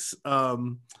Phoenix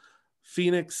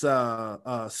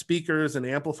speakers and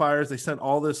amplifiers. They sent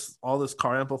all this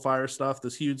car amplifier stuff,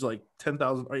 this huge like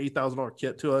 $10,000 or $8,000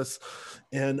 kit to us.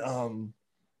 And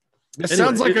it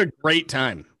sounds like a great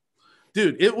time.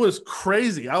 Dude, it was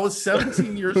crazy. I was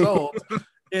 17 years old,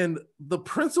 and the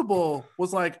principal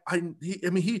was like,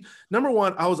 number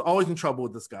one, I was always in trouble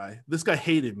with this guy. This guy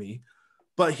hated me,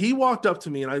 but he walked up to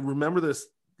me, and I remember this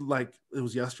like it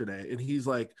was yesterday, and he's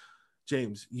like,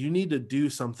 James, you need to do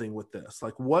something with this.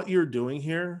 Like, what you're doing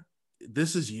here,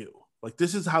 this is you. Like,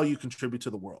 this is how you contribute to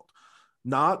the world.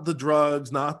 Not the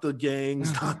drugs, not the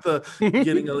gangs, not the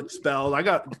getting expelled. I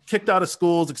got kicked out of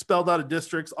schools, expelled out of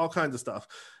districts, all kinds of stuff.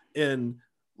 And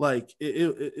like,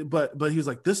 but he was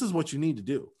like, this is what you need to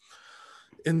do.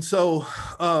 And so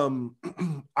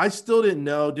I still didn't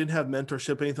have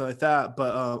mentorship, anything like that.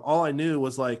 But all I knew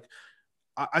was like,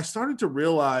 I started to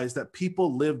realize that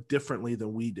people live differently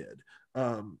than we did.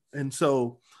 And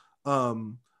so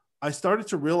I started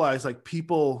to realize like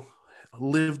people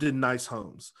lived in nice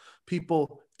homes.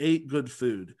 People ate good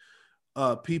food.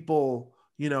 People,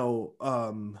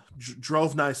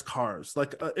 drove nice cars.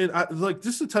 Like,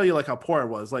 just to tell you like how poor I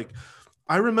was, like,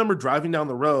 I remember driving down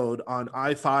the road on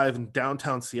I-5 in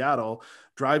downtown Seattle,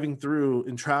 driving through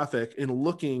in traffic and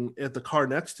looking at the car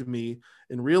next to me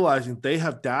and realizing they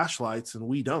have dash lights and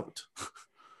we don't.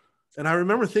 And I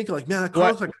remember thinking like, man, that car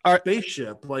looks like a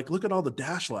spaceship. Like, look at all the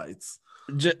dash lights.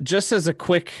 Just as a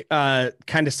quick kind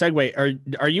of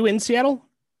segue, are you in Seattle?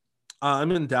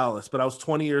 I'm in Dallas, but I was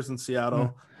 20 years in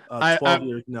Seattle, 12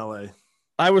 years in LA.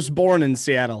 I was born in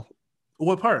Seattle.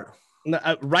 What part?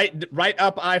 Right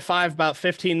up I-5, about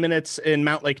 15 minutes in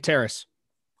Mount Lake Terrace.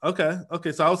 Okay.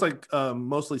 So I was like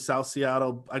mostly South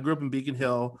Seattle. I grew up in Beacon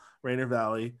Hill, Rainier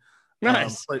Valley.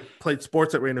 Nice. Played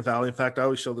sports at Rainier Valley. In fact, I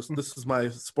always show this. This is my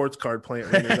sports card playing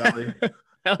at Rainier Valley.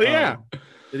 Hell yeah.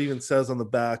 It even says on the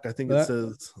back, I think it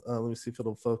says, let me see if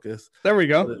it'll focus. There we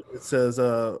go. It says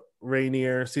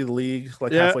Rainier, see the league,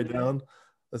 like halfway down.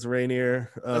 That's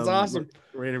Rainier. That's awesome.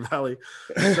 Rainier Valley.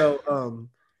 So,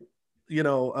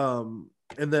 and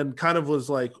then kind of was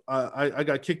like, I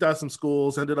got kicked out of some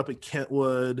schools, ended up at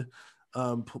Kentwood,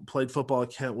 played football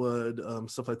at Kentwood,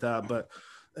 stuff like that.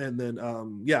 And then,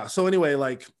 so anyway,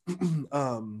 like,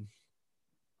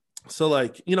 so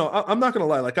like, I'm not going to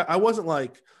lie. Like, I wasn't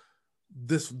like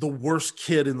the worst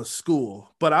kid in the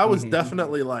school, but I was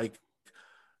definitely like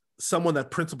someone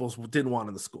that principals didn't want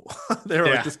in the school. They were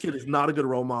like, this kid is not a good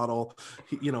role model,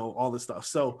 all this stuff.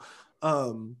 So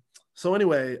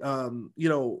anyway,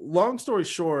 long story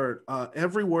short,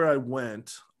 everywhere I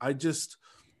went,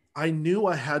 I knew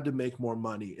I had to make more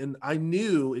money, and I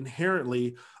knew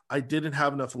inherently I didn't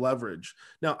have enough leverage.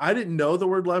 Now, I didn't know the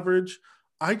word leverage.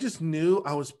 I just knew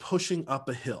I was pushing up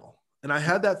a hill, and I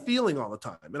had that feeling all the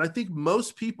time. And I think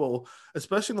most people,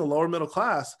 especially in the lower middle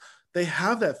class, they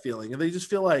have that feeling, and they just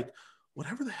feel like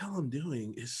whatever the hell I'm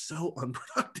doing is so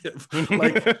unproductive.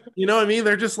 Like, you know what I mean?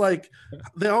 They're just like,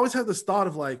 they always have this thought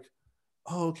of like,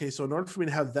 oh, okay, so in order for me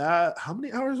to have that, how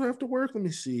many hours do I have to work? Let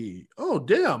me see. Oh,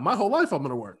 damn, my whole life I'm going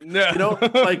to work. No.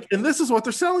 Like, and this is what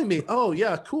they're selling me. Oh,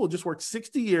 yeah, cool. Just work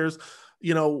 60 years,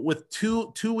 with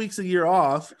two weeks a year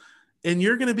off, and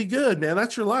you're going to be good, man.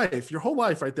 That's your life, your whole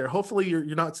life right there. Hopefully you're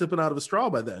not sipping out of a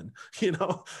straw by then, And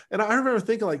I remember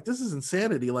thinking like, this is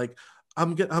insanity. Like,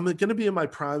 I'm going to be in my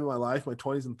prime of my life, my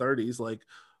 20s and 30s. Like,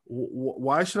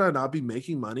 why should I not be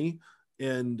making money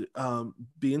and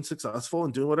being successful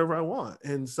and doing whatever I want?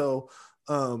 And so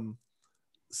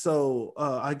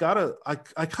I kind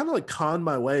of like conned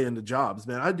my way into jobs,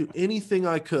 man. I'd do anything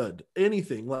I could,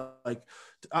 anything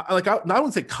I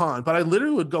wouldn't say con, but I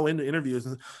literally would go into interviews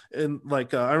and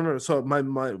I remember, so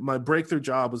my breakthrough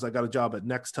job was I got a job at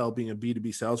Nextel being a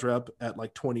B2B sales rep at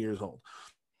like 20 years old.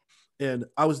 And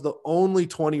I was the only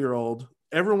 20-year-old.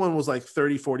 Everyone was like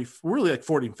 30, 40, really like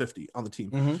 40 and 50 on the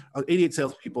team. Mm-hmm. 88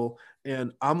 salespeople.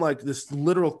 And I'm like this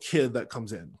literal kid that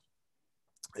comes in.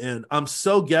 And I'm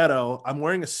so ghetto. I'm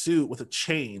wearing a suit with a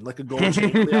chain, like a gold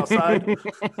chain on the outside.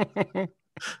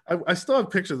 I still have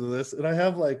pictures of this. And I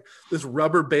have like this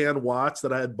rubber band watch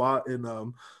that I had bought in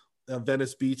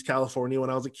Venice Beach, California when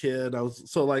I was a kid. I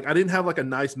didn't have like a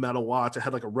nice metal watch. I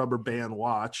had like a rubber band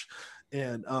watch.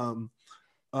 And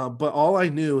but all I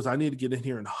knew is I need to get in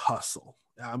here and hustle.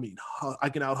 I mean, I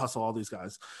can out hustle all these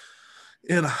guys.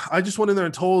 And I just went in there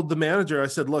and told the manager, I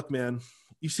said, look, man,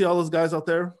 you see all those guys out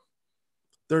there?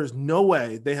 There's no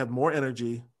way they have more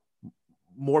energy,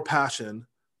 more passion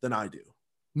than I do.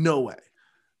 No way.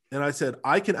 And I said,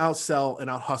 I can outsell and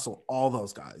out hustle all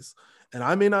those guys. And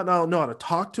I may not know how to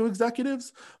talk to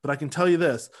executives, but I can tell you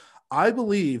this. I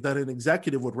believe that an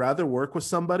executive would rather work with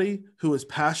somebody who is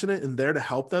passionate and there to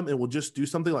help them and will just do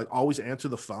something like always answer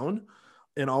the phone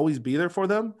and always be there for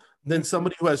them than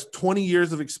somebody who has 20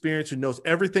 years of experience and knows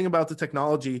everything about the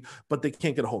technology, but they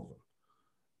can't get a hold of them.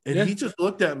 And he just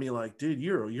looked at me like, dude,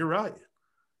 you're right.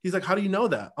 He's like, how do you know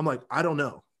that? I'm like, I don't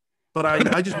know, but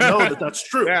I just know that that's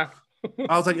true. Yeah.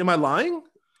 I was like, am I lying?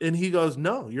 And he goes,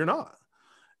 no, you're not.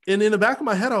 And in the back of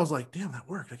my head, I was like, damn, that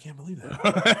worked. I can't believe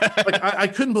that. Like, I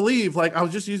couldn't believe, like, I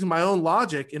was just using my own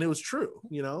logic and it was true,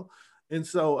 you know? And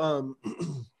so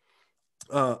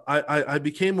I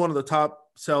became one of the top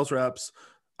sales reps.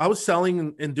 I was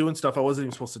selling and doing stuff I wasn't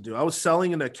even supposed to do. I was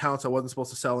selling in accounts I wasn't supposed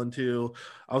to sell into.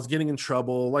 I was getting in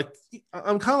trouble. Like,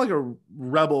 I'm kind of like a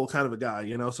rebel kind of a guy,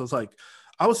 you know? So it's like,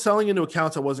 I was selling into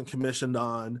accounts I wasn't commissioned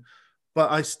on,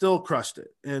 but I still crushed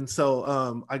it. And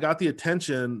so I got the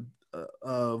attention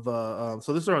so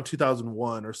this is around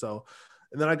 2001 or so.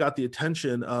 And then I got the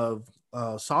attention of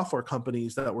software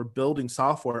companies that were building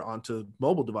software onto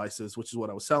mobile devices, which is what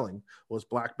I was selling, was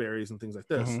BlackBerries and things like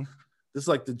this. Mm-hmm. This is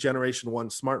like the generation 1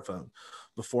 smartphone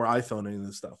before iPhone, any of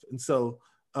this stuff. And so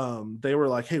they were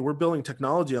like, hey, we're building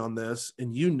technology on this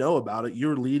and you know about it.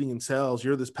 You're leading in sales.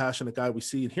 You're this passionate guy we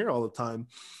see and hear all the time.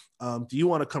 Do you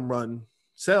want to come run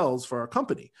sales for our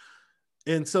company?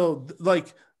 And so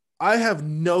like, I have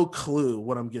no clue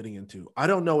what I'm getting into. I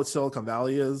don't know what Silicon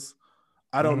Valley is.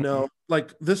 I don't know.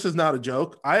 Like, this is not a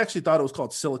joke. I actually thought it was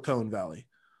called Silicon Valley.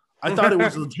 I thought it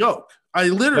was a joke.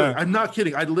 I'm not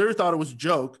kidding. I literally thought it was a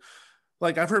joke.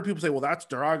 Like, I've heard people say, well, that's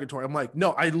derogatory. I'm like,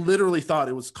 no, I literally thought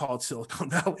it was called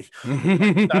Silicon Valley.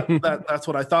 That's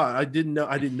what I thought. I didn't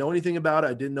know anything about it.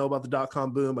 I didn't know about the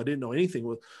dot-com boom. I didn't know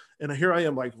anything. And here I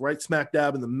am, like, right smack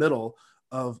dab in the middle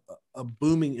of a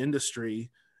booming industry.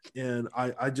 And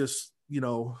I just, you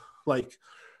know, like,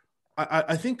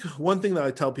 I think one thing that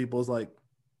I tell people is, like,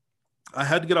 I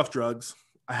had to get off drugs.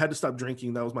 I had to stop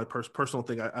drinking. That was my personal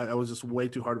thing. I was just way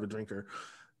too hard of a drinker.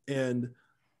 And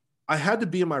I had to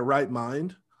be in my right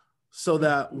mind so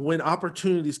that when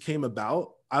opportunities came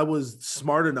about, I was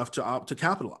smart enough to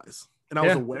capitalize. And I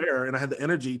was aware and I had the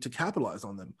energy to capitalize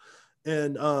on them.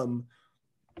 And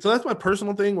so that's my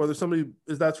personal thing, whether somebody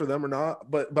is that's for them or not.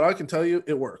 But I can tell you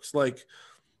it works. Like,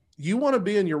 you want to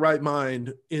be in your right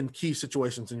mind in key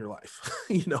situations in your life,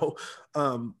 you know?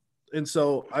 And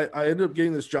so I ended up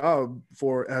getting this job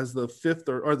as the 5th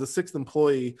or the 6th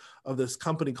employee of this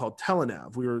company called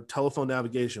Telenav. We were telephone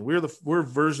navigation. We're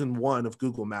version 1 of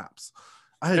Google Maps.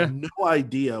 I had no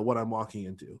idea what I'm walking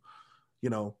into. You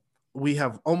know, we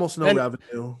have almost no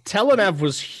revenue. Telenav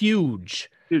was huge.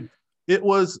 Dude, it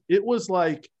was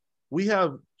like, we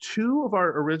have 2 of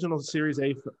our original Series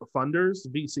A funders,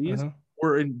 VCs,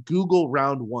 were in Google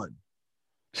round 1.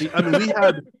 I mean, we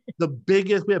had the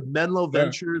biggest, we had Menlo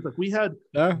Ventures, like we had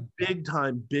big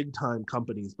time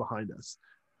companies behind us.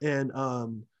 And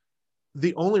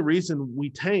the only reason we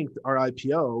tanked our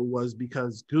IPO was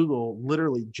because Google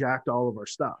literally jacked all of our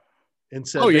stuff and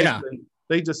said,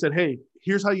 they just said, hey,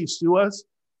 here's how you sue us.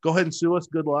 Go ahead and sue us.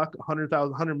 Good luck.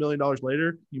 $100 million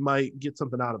later, you might get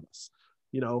something out of us,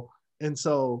 you know? And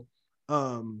so,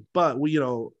 but we, you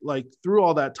know, like through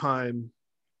all that time,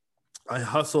 I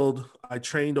hustled. I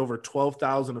trained over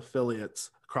 12,000 affiliates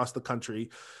across the country.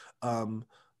 I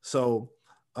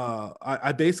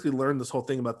basically learned this whole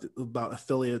thing about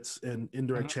affiliates and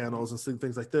indirect channels and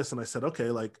things like this. And I said, okay,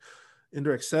 like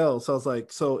indirect sales. So I was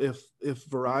like, so if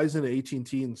Verizon,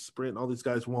 AT&T and Sprint and all these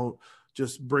guys won't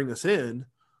just bring us in,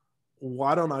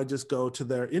 why don't I just go to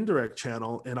their indirect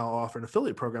channel and I'll offer an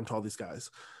affiliate program to all these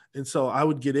guys? And so I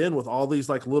would get in with all these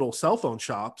like little cell phone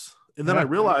shops. And then I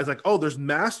realized like, oh, there's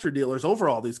master dealers over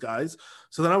all these guys.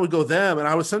 So then I would go them and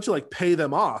I would essentially like pay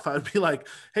them off. I'd be like,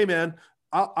 hey man,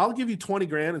 I'll give you 20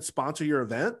 grand and sponsor your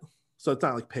event. So it's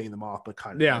not like paying them off, but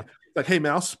kind of like, hey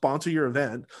man, I'll sponsor your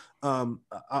event.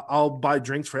 I'll buy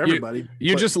drinks for everybody.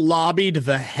 You just lobbied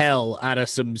the hell out of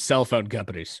some cell phone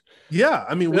companies. Yeah.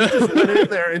 I mean, we just went in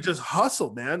there and just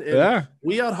hustled, man. And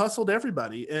we out hustled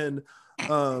everybody. And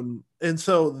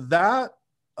so that,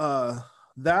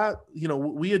 you know,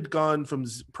 we had gone from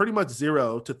pretty much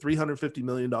zero to $350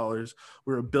 million.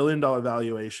 We were $1 billion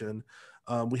valuation.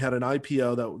 We had an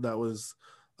IPO that was,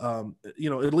 you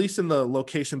know, at least in the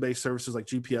location-based services like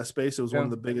GPS space, it was one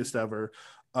of the biggest ever.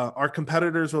 Our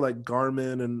competitors were like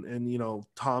Garmin and you know,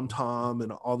 TomTom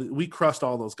and we crushed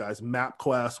all those guys.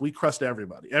 MapQuest, we crushed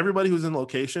everybody. Everybody who's in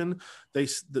location,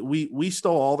 we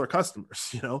stole all their customers,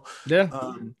 you know?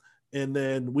 And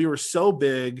then we were so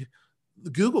big,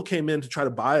 Google came in to try to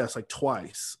buy us like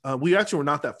twice. We actually were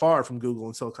not that far from Google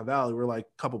in Silicon Valley. We were like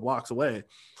a couple blocks away.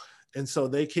 And so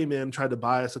they came in, tried to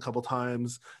buy us a couple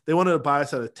times. They wanted to buy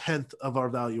us at 1/10 of our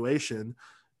valuation.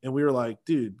 And we were like,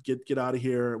 dude, get out of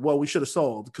here. Well, we should have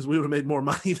sold because we would have made more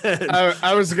money then.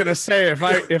 I was going to say,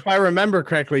 if I remember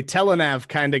correctly, Telenav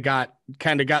kind of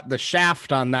got the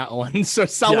shaft on that one. So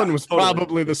selling was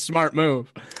probably the smart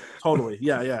move. Totally.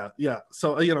 Yeah.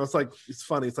 So, you know, it's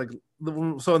funny. It's like,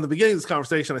 so in the beginning of this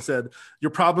conversation, I said,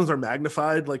 your problems are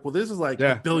magnified. Like, well, this is like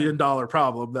 $1 billion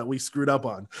problem that we screwed up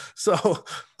on. So,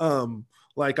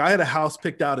 like I had a house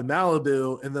picked out in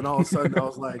Malibu and then all of a sudden I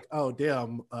was like, oh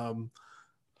damn.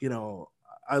 You know,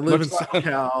 I live in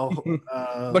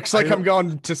SoCal. Looks like I'm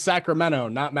going to Sacramento,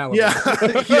 not Malibu.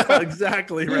 Yeah,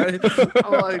 exactly. Right.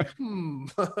 I'm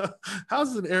like,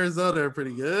 houses in Arizona are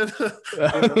pretty good. You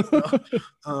know,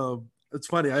 so, it's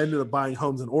funny. I ended up buying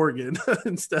homes in Oregon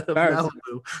instead of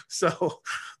Malibu. So,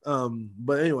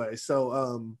 but anyway,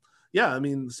 so, yeah, I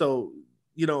mean, so,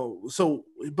 you know, so,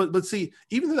 but see,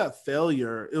 even through that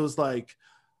failure, it was like,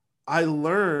 I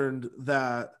learned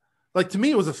that, like, to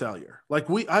me, it was a failure. Like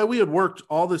we had worked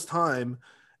all this time.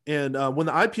 And when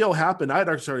the IPO happened, I had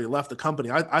actually already left the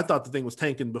company. I thought the thing was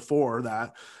tanking before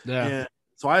that. Yeah. And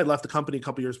so I had left the company a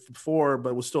couple years before,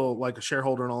 but was still like a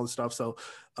shareholder and all this stuff. So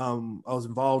I was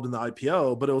involved in the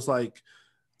IPO, but it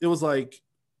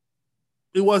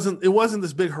wasn't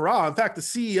this big hurrah. In fact, the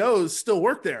CEOs still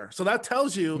work there. So that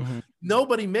tells you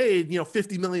nobody made, you know,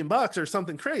 $50 million or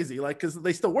something crazy, like, cause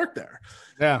they still work there.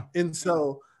 Yeah. And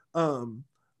so,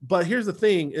 but here's the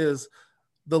thing is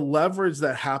the leverage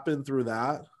that happened through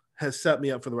that has set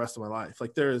me up for the rest of my life.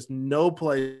 Like there is no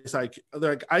place I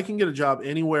can get a job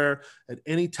anywhere at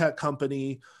any tech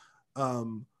company.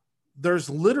 There's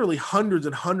literally hundreds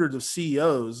and hundreds of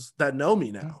CEOs that know me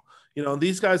now. You know,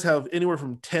 these guys have anywhere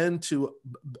from 10 to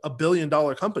 $1 billion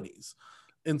companies.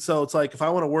 And so it's like, if I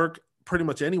want to work pretty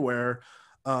much anywhere,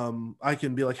 I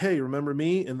can be like, hey, remember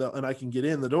me? And I can get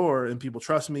in the door and people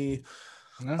trust me.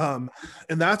 And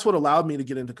that's what allowed me to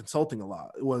get into consulting a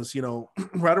lot. It was, you know,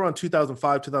 right around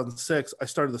 2005, 2006, I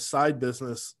started the side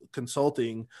business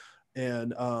consulting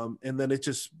and then it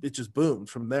just boomed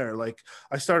from there. Like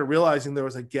I started realizing there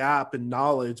was a gap in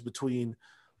knowledge between,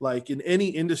 like, in any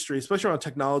industry, especially around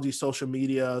technology, social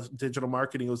media, digital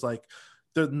marketing. It was like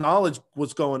the knowledge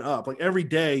was going up. Like every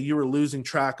day you were losing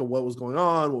track of what was going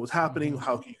on, what was happening,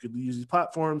 how you could use these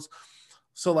platforms.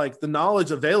 So like the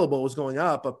knowledge available was going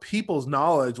up, but people's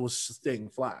knowledge was staying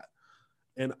flat.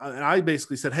 And I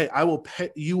basically said, hey,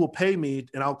 you will pay me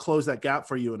and I'll close that gap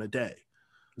for you in a day.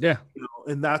 Yeah. You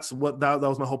know, and that's what, that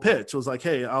was my whole pitch. It was like,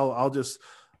 hey,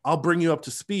 I'll bring you up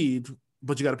to speed,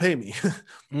 but you got to pay me.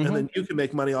 And then you can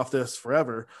make money off this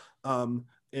forever.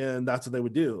 And that's what they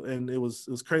would do. And it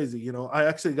was crazy. You know, I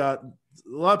actually got, a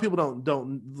lot of people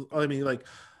don't, I mean, like,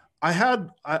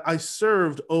 I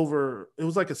served over, it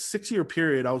was like a 6-year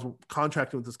period. I was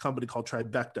contracting with this company called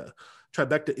Tribecta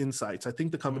Insights. I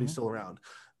think the company's still around.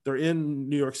 They're in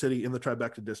New York City in the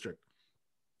Tribecta district.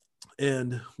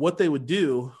 And what they would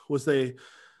do was they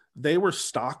were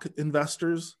stock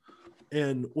investors.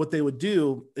 And what they would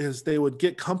do is they would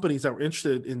get companies that were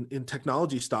interested in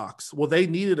technology stocks. Well, they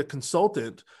needed a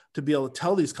consultant to be able to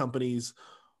tell these companies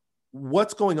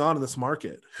what's going on in this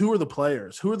market. Who are the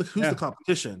players? Who's the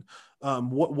competition?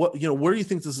 What you know, where do you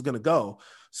think this is going to go?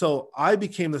 So I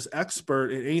became this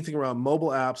expert in anything around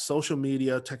mobile apps, social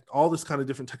media, all this kind of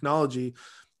different technology.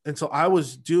 And so I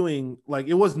was doing, like,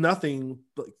 it was nothing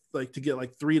like to get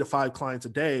like 3 to 5 clients a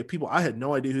day. People, I had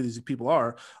no idea who these people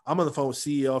are. I'm on the phone with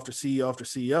CEO after CEO after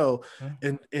CEO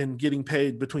and getting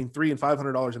paid between $300 and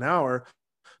 $500 an hour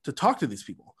to talk to these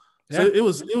people. So Yeah. it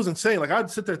was insane. Like I'd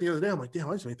sit there at the end of the day, I'm like, damn,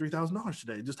 I just made $3,000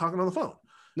 today just talking on the phone.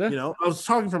 Yeah. You know, I was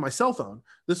talking from my cell phone.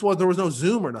 There was no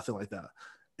Zoom or nothing like that.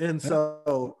 And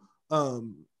so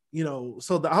you know,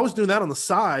 so I was doing that on the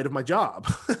side of my job,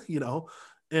 you know,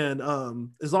 and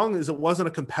as long as it wasn't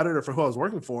a competitor for who I was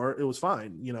working for, it was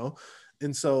fine, you know.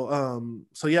 And so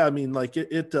yeah, I mean, like you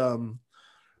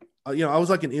know, I was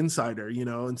like an insider, you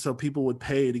know, and so people would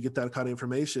pay to get that kind of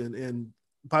information. And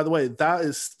by the way, that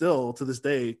is still to this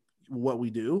day what we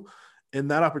do. And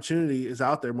that opportunity is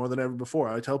out there more than ever before.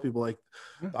 I tell people, like,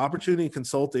 the opportunity in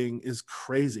consulting is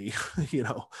crazy, you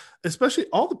know, especially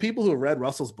all the people who have read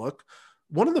Russell's book.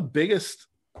 One of the biggest,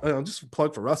 just a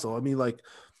plug for Russell, I mean, like,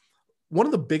 one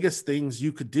of the biggest things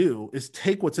you could do is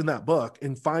take what's in that book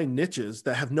and find niches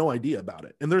that have no idea about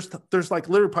it. And there's like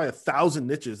literally probably 1,000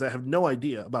 niches that have no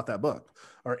idea about that book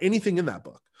or anything in that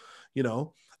book, you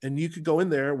know. And you could go in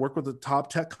there, work with the top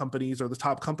tech companies or the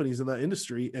top companies in that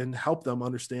industry and help them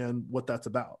understand what that's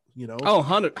about, you know? Oh,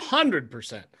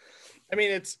 100%. I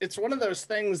mean, it's one of those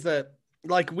things that,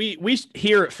 like, we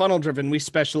here at Funnel Driven, we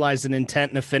specialize in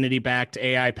intent and affinity backed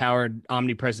AI powered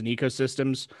omnipresent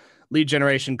ecosystems, lead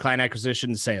generation, client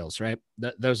acquisition, sales, right?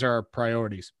 Those are our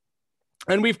priorities.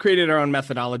 And we've created our own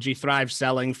methodology: Thrive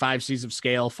Selling, 5 C's of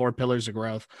Scale, 4 Pillars of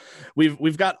Growth.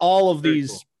 We've got all of Very these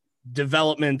cool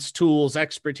developments, tools,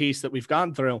 expertise that we've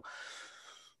gone through.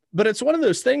 But it's one of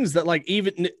those things that, like,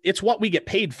 even it's what we get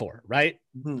paid for, right?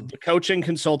 Mm-hmm. The coaching,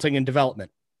 consulting, and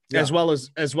development, as well as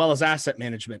asset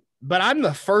management. But I'm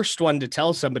the first one to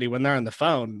tell somebody when they're on the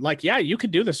phone, like, yeah, you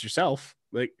could do this yourself.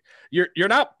 Like, you're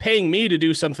not paying me to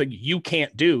do something you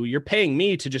can't do. You're paying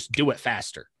me to just do it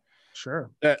faster. Sure.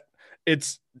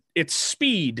 It's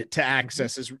speed to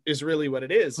access is really what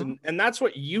it is. And that's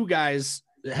what you guys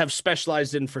have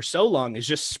specialized in for so long, is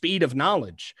just speed of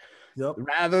knowledge. Yep.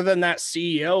 Rather than that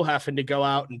CEO having to go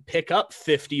out and pick up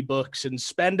 50 books and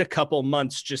spend a couple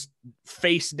months just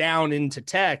face down into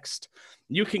text,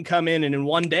 you can come in and in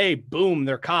one day, boom,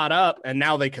 they're caught up and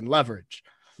now they can leverage.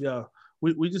 Yeah.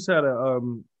 We just had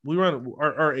we run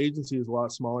our agency is a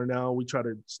lot smaller now. We try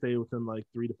to stay within like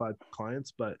 3 to 5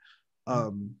 clients, but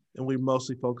and we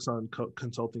mostly focus on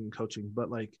consulting and coaching, but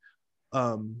like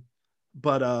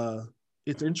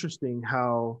it's interesting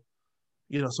how,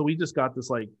 you know, so we just got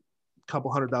this like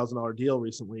couple $100,000 deal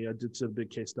recently. I did a big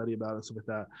case study about it and stuff like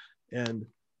that. And,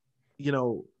 you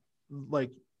know, like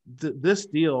this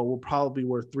deal will probably be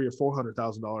worth $300,000 or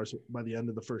 $400,000 by the end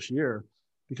of the first year,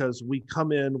 because we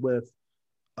come in with,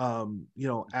 you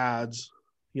know, ads,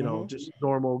 you know, just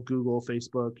normal Google,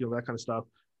 Facebook, you know, that kind of stuff.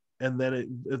 And then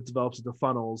it develops into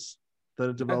funnels,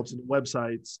 then it develops into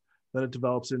websites, then it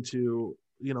develops into,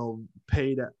 you know,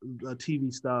 paid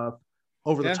TV stuff,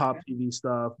 over the top TV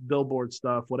stuff, billboard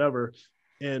stuff, whatever.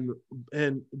 And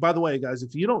by the way, guys,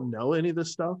 if you don't know any of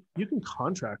this stuff, you can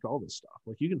contract all this stuff.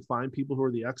 Like, you can find people who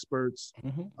are the experts,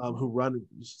 who run,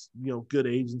 you know, good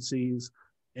agencies,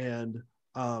 and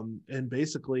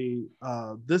basically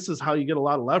this is how you get a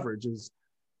lot of leverage is,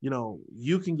 you know,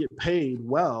 you can get paid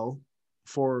well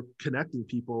for connecting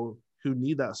people who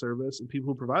need that service and people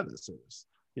who provide that service,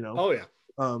 you know? Oh yeah.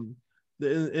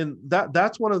 And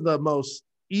that's one of the most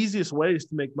easiest ways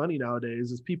to make money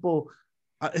nowadays is people.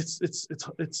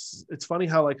 It's funny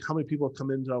how, like, how many people come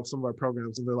into some of our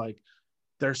programs and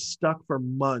they're stuck for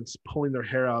months pulling their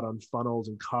hair out on funnels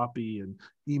and copy and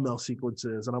email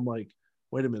sequences. And I'm like,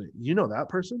 wait a minute, you know that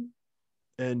person?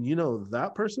 And you know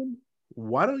that person?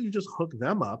 Why don't you just hook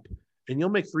them up and you'll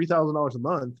make $3,000 a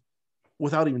month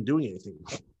without even doing anything?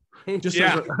 Just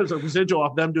as a residual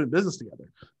off them doing business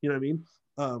together. You know what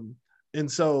I mean? And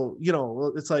so, you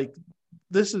know, it's like,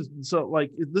 this is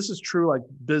true, like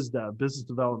biz dev, business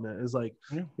development is like,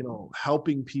 you know,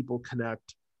 helping people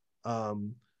connect.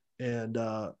 And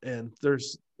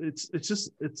there's,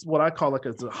 it's what I call like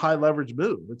it's a high leverage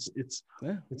move. It's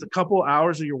a couple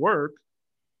hours of your work.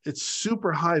 It's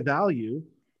super high value.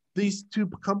 These two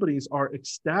companies are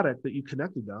ecstatic that you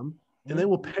connected them, and they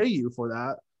will pay you for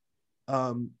that.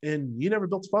 And you never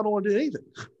built a funnel or did anything.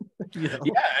 You know?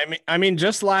 Yeah, I mean,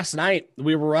 just last night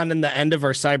we were running the end of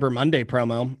our Cyber Monday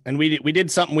promo, and we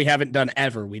did something we haven't done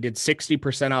ever. We did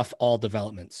 60% off all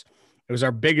developments. It was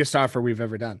our biggest offer we've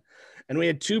ever done. And we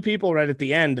had 2 people right at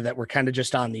the end that were kind of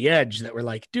just on the edge that were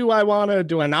like, do I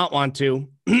not want to?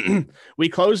 We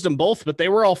closed them both, but they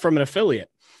were all from an affiliate.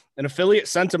 An affiliate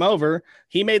sent them over.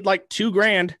 He made like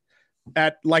 $2,000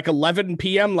 at like 11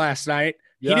 p.m. last night.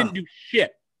 He didn't do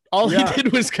shit. All he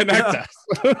did was connect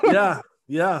us.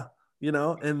 Yeah. You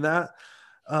know, and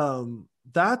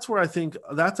that's where I think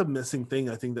that's a missing thing.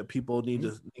 I think that people need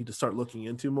to start looking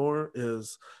into more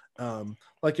is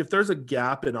like, if there's a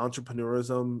gap in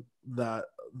entrepreneurism that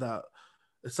that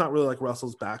it's not really like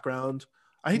Russell's background.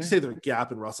 I hate to say there's a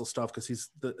gap in Russell's stuff because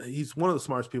he's one of the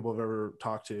smartest people I've ever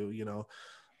talked to, you know.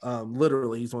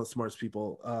 Literally, he's one of the smartest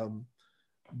people.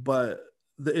 But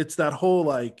it's that whole,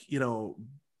 like, you know,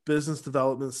 business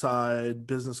development side,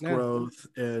 business growth,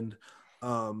 and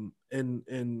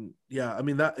yeah, I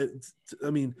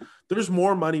mean, there's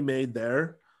more money made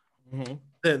there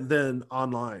than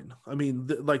online. I mean,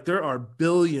 like there are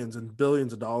billions and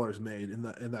billions of dollars made in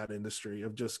that industry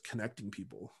of just connecting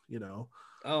people, you know.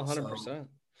 Oh, 100%.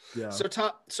 Yeah.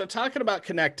 So talking about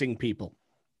connecting people,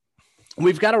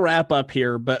 we've got to wrap up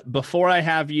here, but before I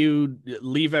have you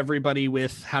leave everybody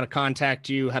with how to contact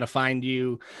you, how to find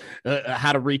you,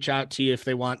 how to reach out to you if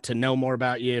they want to know more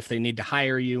about you, if they need to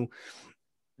hire you,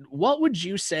 what would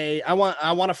you say? I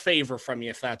want a favor from you,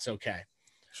 if that's okay.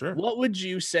 Sure. What would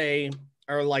you say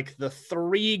are like the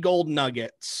 3 gold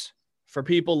nuggets for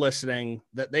people listening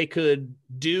that they could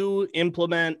do,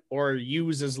 implement, or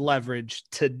use as leverage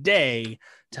today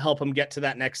to help them get to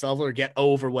that next level or get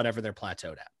over whatever they're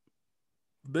plateaued at?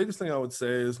 The biggest thing I would say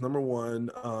is, number one,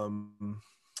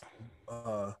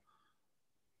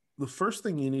 the first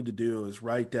thing you need to do is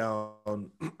write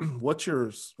down what's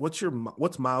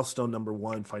milestone number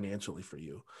 1 financially for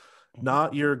you.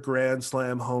 Not your grand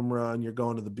slam home run, you're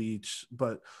going to the beach,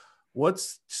 but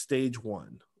what's stage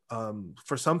 1?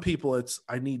 For some people, it's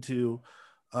I need to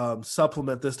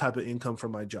supplement this type of income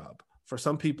from my job. For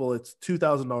some people, it's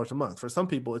 $2,000 a month. For some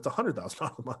people, it's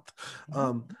 $100,000 a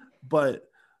month.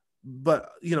 But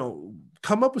you know,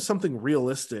 come up with something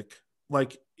realistic.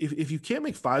 Like if you can't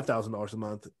make $5,000 a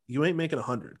month, you ain't making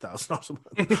 $100,000 a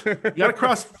month. You got to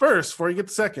cross first before you get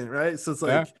the second, right? So it's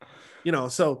like, you know,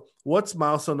 so what's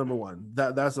milestone number 1?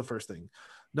 That's the first thing.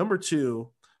 Number 2,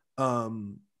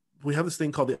 we have this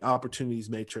thing called the opportunities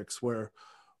matrix, where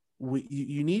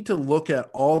you need to look at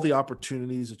all the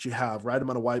opportunities that you have, write them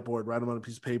on a whiteboard, write them on a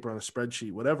piece of paper, on a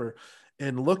spreadsheet, whatever,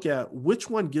 and look at which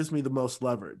one gives me the most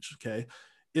leverage. Okay.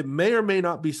 It may or may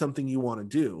not be something you want to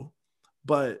do,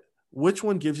 but which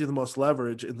one gives you the most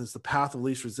leverage and is the path of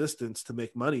least resistance to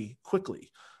make money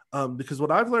quickly? Because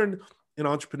what I've learned in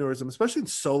entrepreneurism, especially in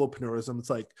solopreneurism, it's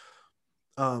like,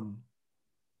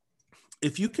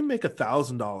 if you can make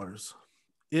 $1,000,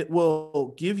 it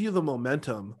will give you the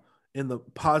momentum and the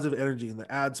positive energy and the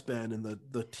ad spend and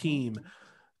the team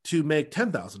to make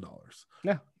 $10,000.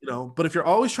 Yeah. You know, but if you're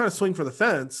always trying to swing for the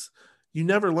fence, you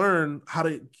never learn how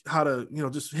to, you know,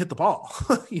 just hit the ball,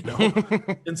 you know?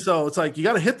 And so it's like, you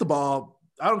got to hit the ball.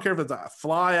 I don't care if it's a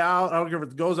fly out. I don't care if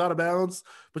it goes out of bounds,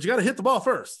 but you got to hit the ball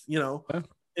first, you know? Yeah.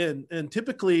 And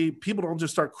typically people don't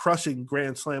just start crushing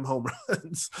grand slam home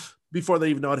runs before they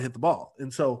even know how to hit the ball.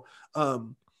 And so,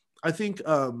 I think,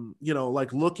 you know,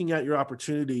 like looking at your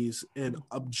opportunities and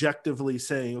objectively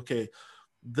saying, okay,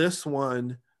 this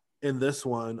one and this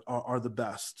one are the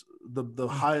best, the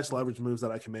highest leverage moves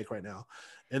that I can make right now.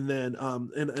 And then,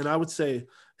 and I would say,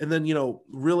 and then, you know,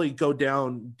 really go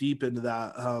down deep into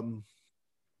that,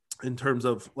 in terms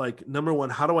of like, number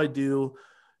 1, how do I do?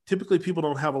 Typically people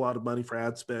don't have a lot of money for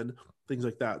ad spend, things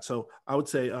like that. So I would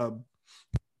say,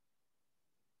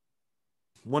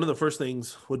 one of the first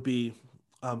things would be,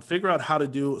 figure out how to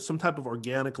do some type of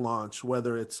organic launch,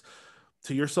 whether it's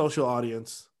to your social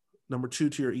audience, number 2,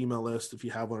 to your email list, if you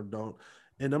have one or don't.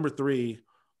 And number 3,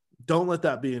 don't let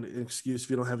that be an excuse if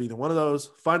you don't have either one of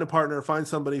those. Find a partner, find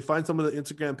somebody with an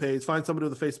Instagram page, find somebody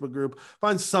with a Facebook group,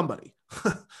 find somebody.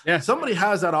 Yeah. Somebody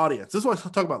has that audience. This is what I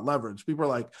talk about leverage. People are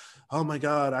like, oh my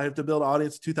God, I have to build an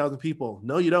audience of 2,000 people.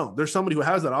 No, you don't. There's somebody who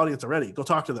has that audience already. Go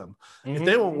talk to them. Mm-hmm. If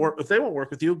they won't work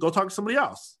with you, go talk to somebody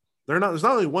else. There's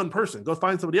not only one person. Go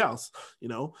find somebody else, you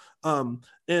know?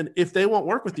 And if they won't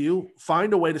work with you,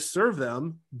 find a way to serve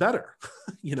them better.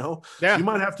 You know, yeah. You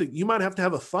might have to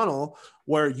have a funnel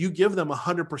where you give them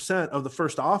 100% of the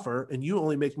first offer and you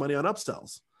only make money on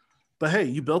upsells. But hey,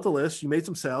 you built a list, you made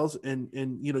some sales, and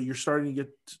you know, you're starting to get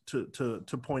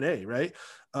to point A, right?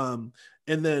 And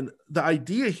then the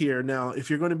idea here now, if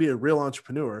you're going to be a real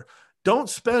entrepreneur, don't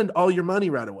spend all your money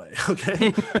right away.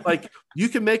 Okay. Like you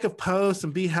can make a post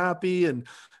and be happy and,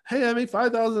 hey, I made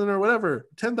 5,000 or whatever,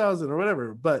 10,000 or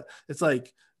whatever. But it's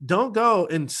like, don't go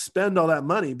and spend all that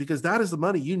money, because that is the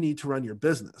money you need to run your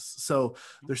business. So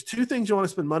there's 2 things you want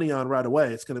to spend money on right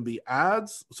away. It's going to be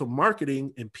ads, so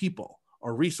marketing, and people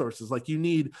or resources. Like you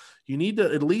need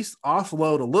to at least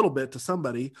offload a little bit to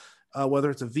somebody,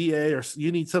 whether it's a VA or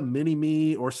you need some mini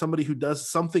me or somebody who does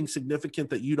something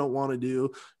significant that you don't want to do.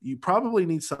 You probably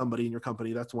need somebody in your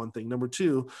company. That's one thing. Number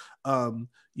 2,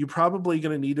 you're probably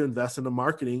going to need to invest into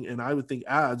marketing. And I would think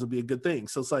ads would be a good thing.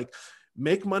 So it's like,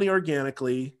 make money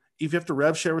organically. If you have to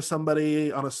rev share with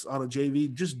somebody on a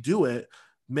JV, just do it.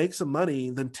 make some money,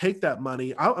 then take that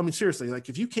money. I mean, seriously, like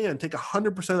if you can take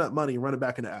 100% of that money and run it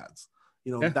back into ads,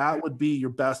 you know, that would be your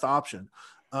best option.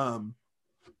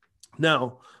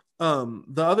 Now,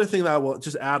 the other thing that I will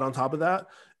just add on top of that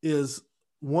is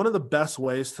one of the best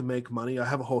ways to make money. I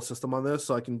have a whole system on this,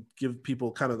 so I can give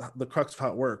people kind of the crux of how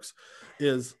it works,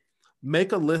 is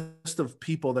make a list of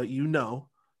people that you know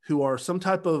who are some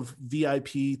type of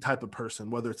VIP type of person,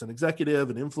 whether it's an executive,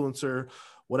 an influencer,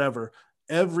 whatever.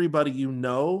 Everybody you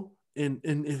know, and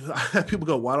if people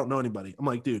go, well, I don't know anybody. I'm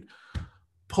like, dude,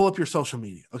 pull up your social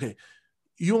media. Okay,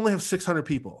 you only have 600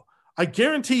 people. I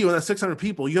guarantee you in that 600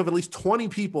 people, you have at least 20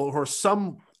 people who are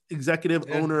some executive,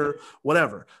 owner,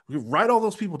 whatever. You write all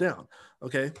those people down.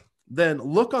 Okay, then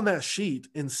look on that sheet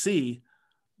and see,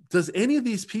 does any of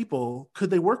these people, could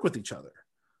they work with each other?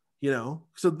 You know,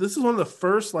 so this is one of the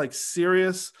first like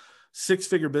serious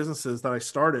 6-figure businesses that I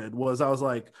started. Was I was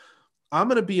like, I'm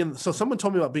going to be in. So someone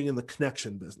told me about being in the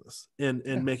connection business and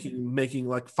making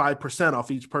like 5%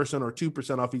 off each person or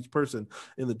 2% off each person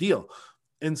in the deal.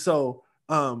 And so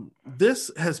this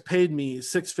has paid me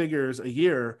 6 figures a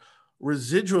year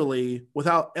residually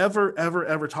without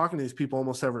ever talking to these people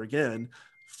almost ever again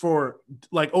for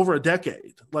like over a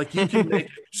decade. Like you can make a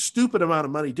stupid amount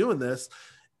of money doing this.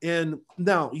 And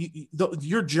now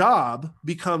your job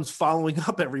becomes following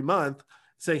up every month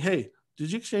saying, hey,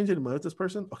 did you exchange any money with this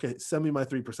person? Okay, send me my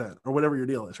 3% or whatever your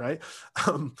deal is, right?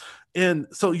 And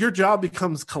so your job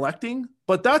becomes collecting,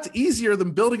 but that's easier than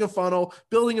building a funnel,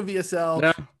 building a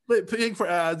VSL, paying for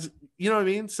ads. You know what I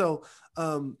mean? So,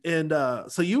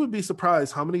 so you would be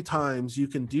surprised how many times you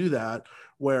can do that,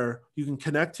 where you can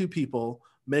connect to people,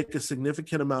 make a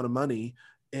significant amount of money,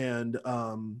 and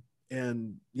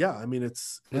yeah, I mean,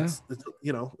 it's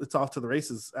you know, it's off to the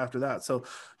races after that. So,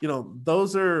 you know,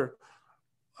 those are.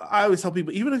 I always tell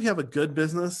people, even if you have a good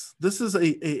business, this is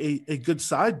a good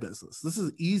side business. This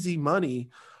is easy money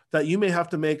that you may have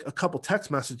to make a couple text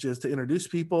messages to introduce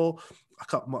people, a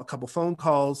couple phone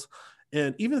calls.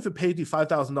 And even if it paid you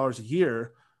 $5,000 a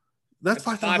year, that's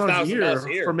 $5,000 a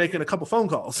year for making a couple phone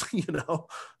calls, you know?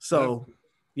 So,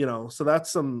 you know, so that's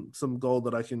some gold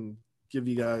that I can give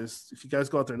you guys. If you guys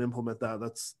go out there and implement that,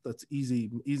 that's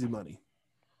easy money.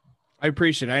 I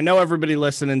appreciate it. I know everybody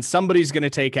listening, somebody's going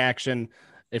to take action.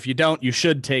 If you don't, you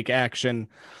should take action.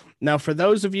 Now, for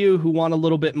those of you who want a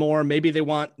little bit more, maybe they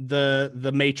want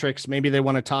the matrix, maybe they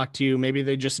want to talk to you, maybe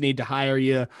they just need to hire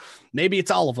you, maybe it's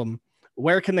all of them.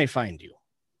 Where can they find you?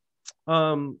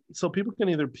 So people can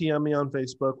either PM me on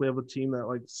Facebook. We have a team that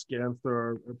like scans through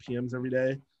our PMs every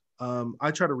day.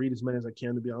 I try to read as many as I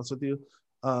can, to be honest with you.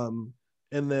 And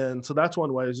then, so that's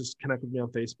one way, is just connect with me on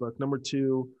Facebook. Number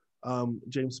 2,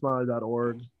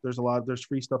 jamessmiley.org. There's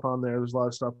free stuff on there. There's a lot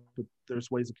of stuff, but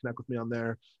there's ways to connect with me on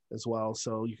there as well.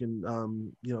 So you can,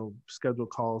 you know, schedule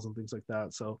calls and things like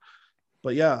that. So,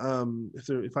 but yeah,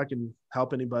 if I can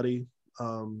help anybody,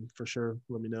 for sure,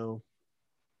 let me know.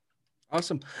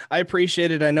 Awesome. I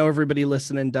appreciate it. I know everybody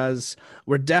listening does.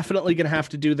 We're definitely going to have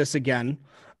to do this again.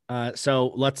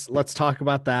 So let's talk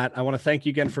about that. I want to thank you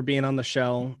again for being on the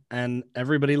show, and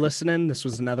everybody listening. This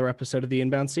was another episode of The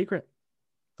Inbound Secret.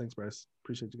 Thanks, Bryce.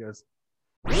 Appreciate you guys.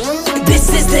 This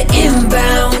is the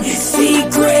Inbound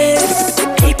Secret.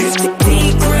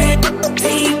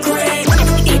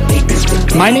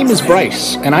 My name is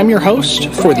Bryce, and I'm your host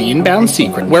for The Inbound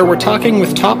Secret, where we're talking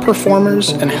with top performers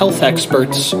and health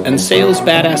experts and sales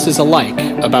badasses alike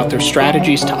about their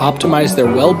strategies to optimize their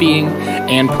well-being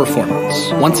and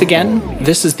performance. Once again,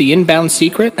 this is The Inbound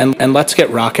Secret, and let's get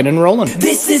rocking and rolling.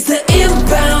 This is the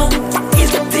Inbound.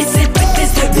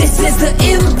 This is the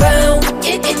Inbound.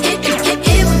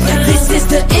 This is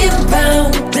the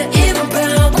Inbound.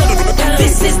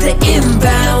 This is the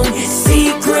Inbound.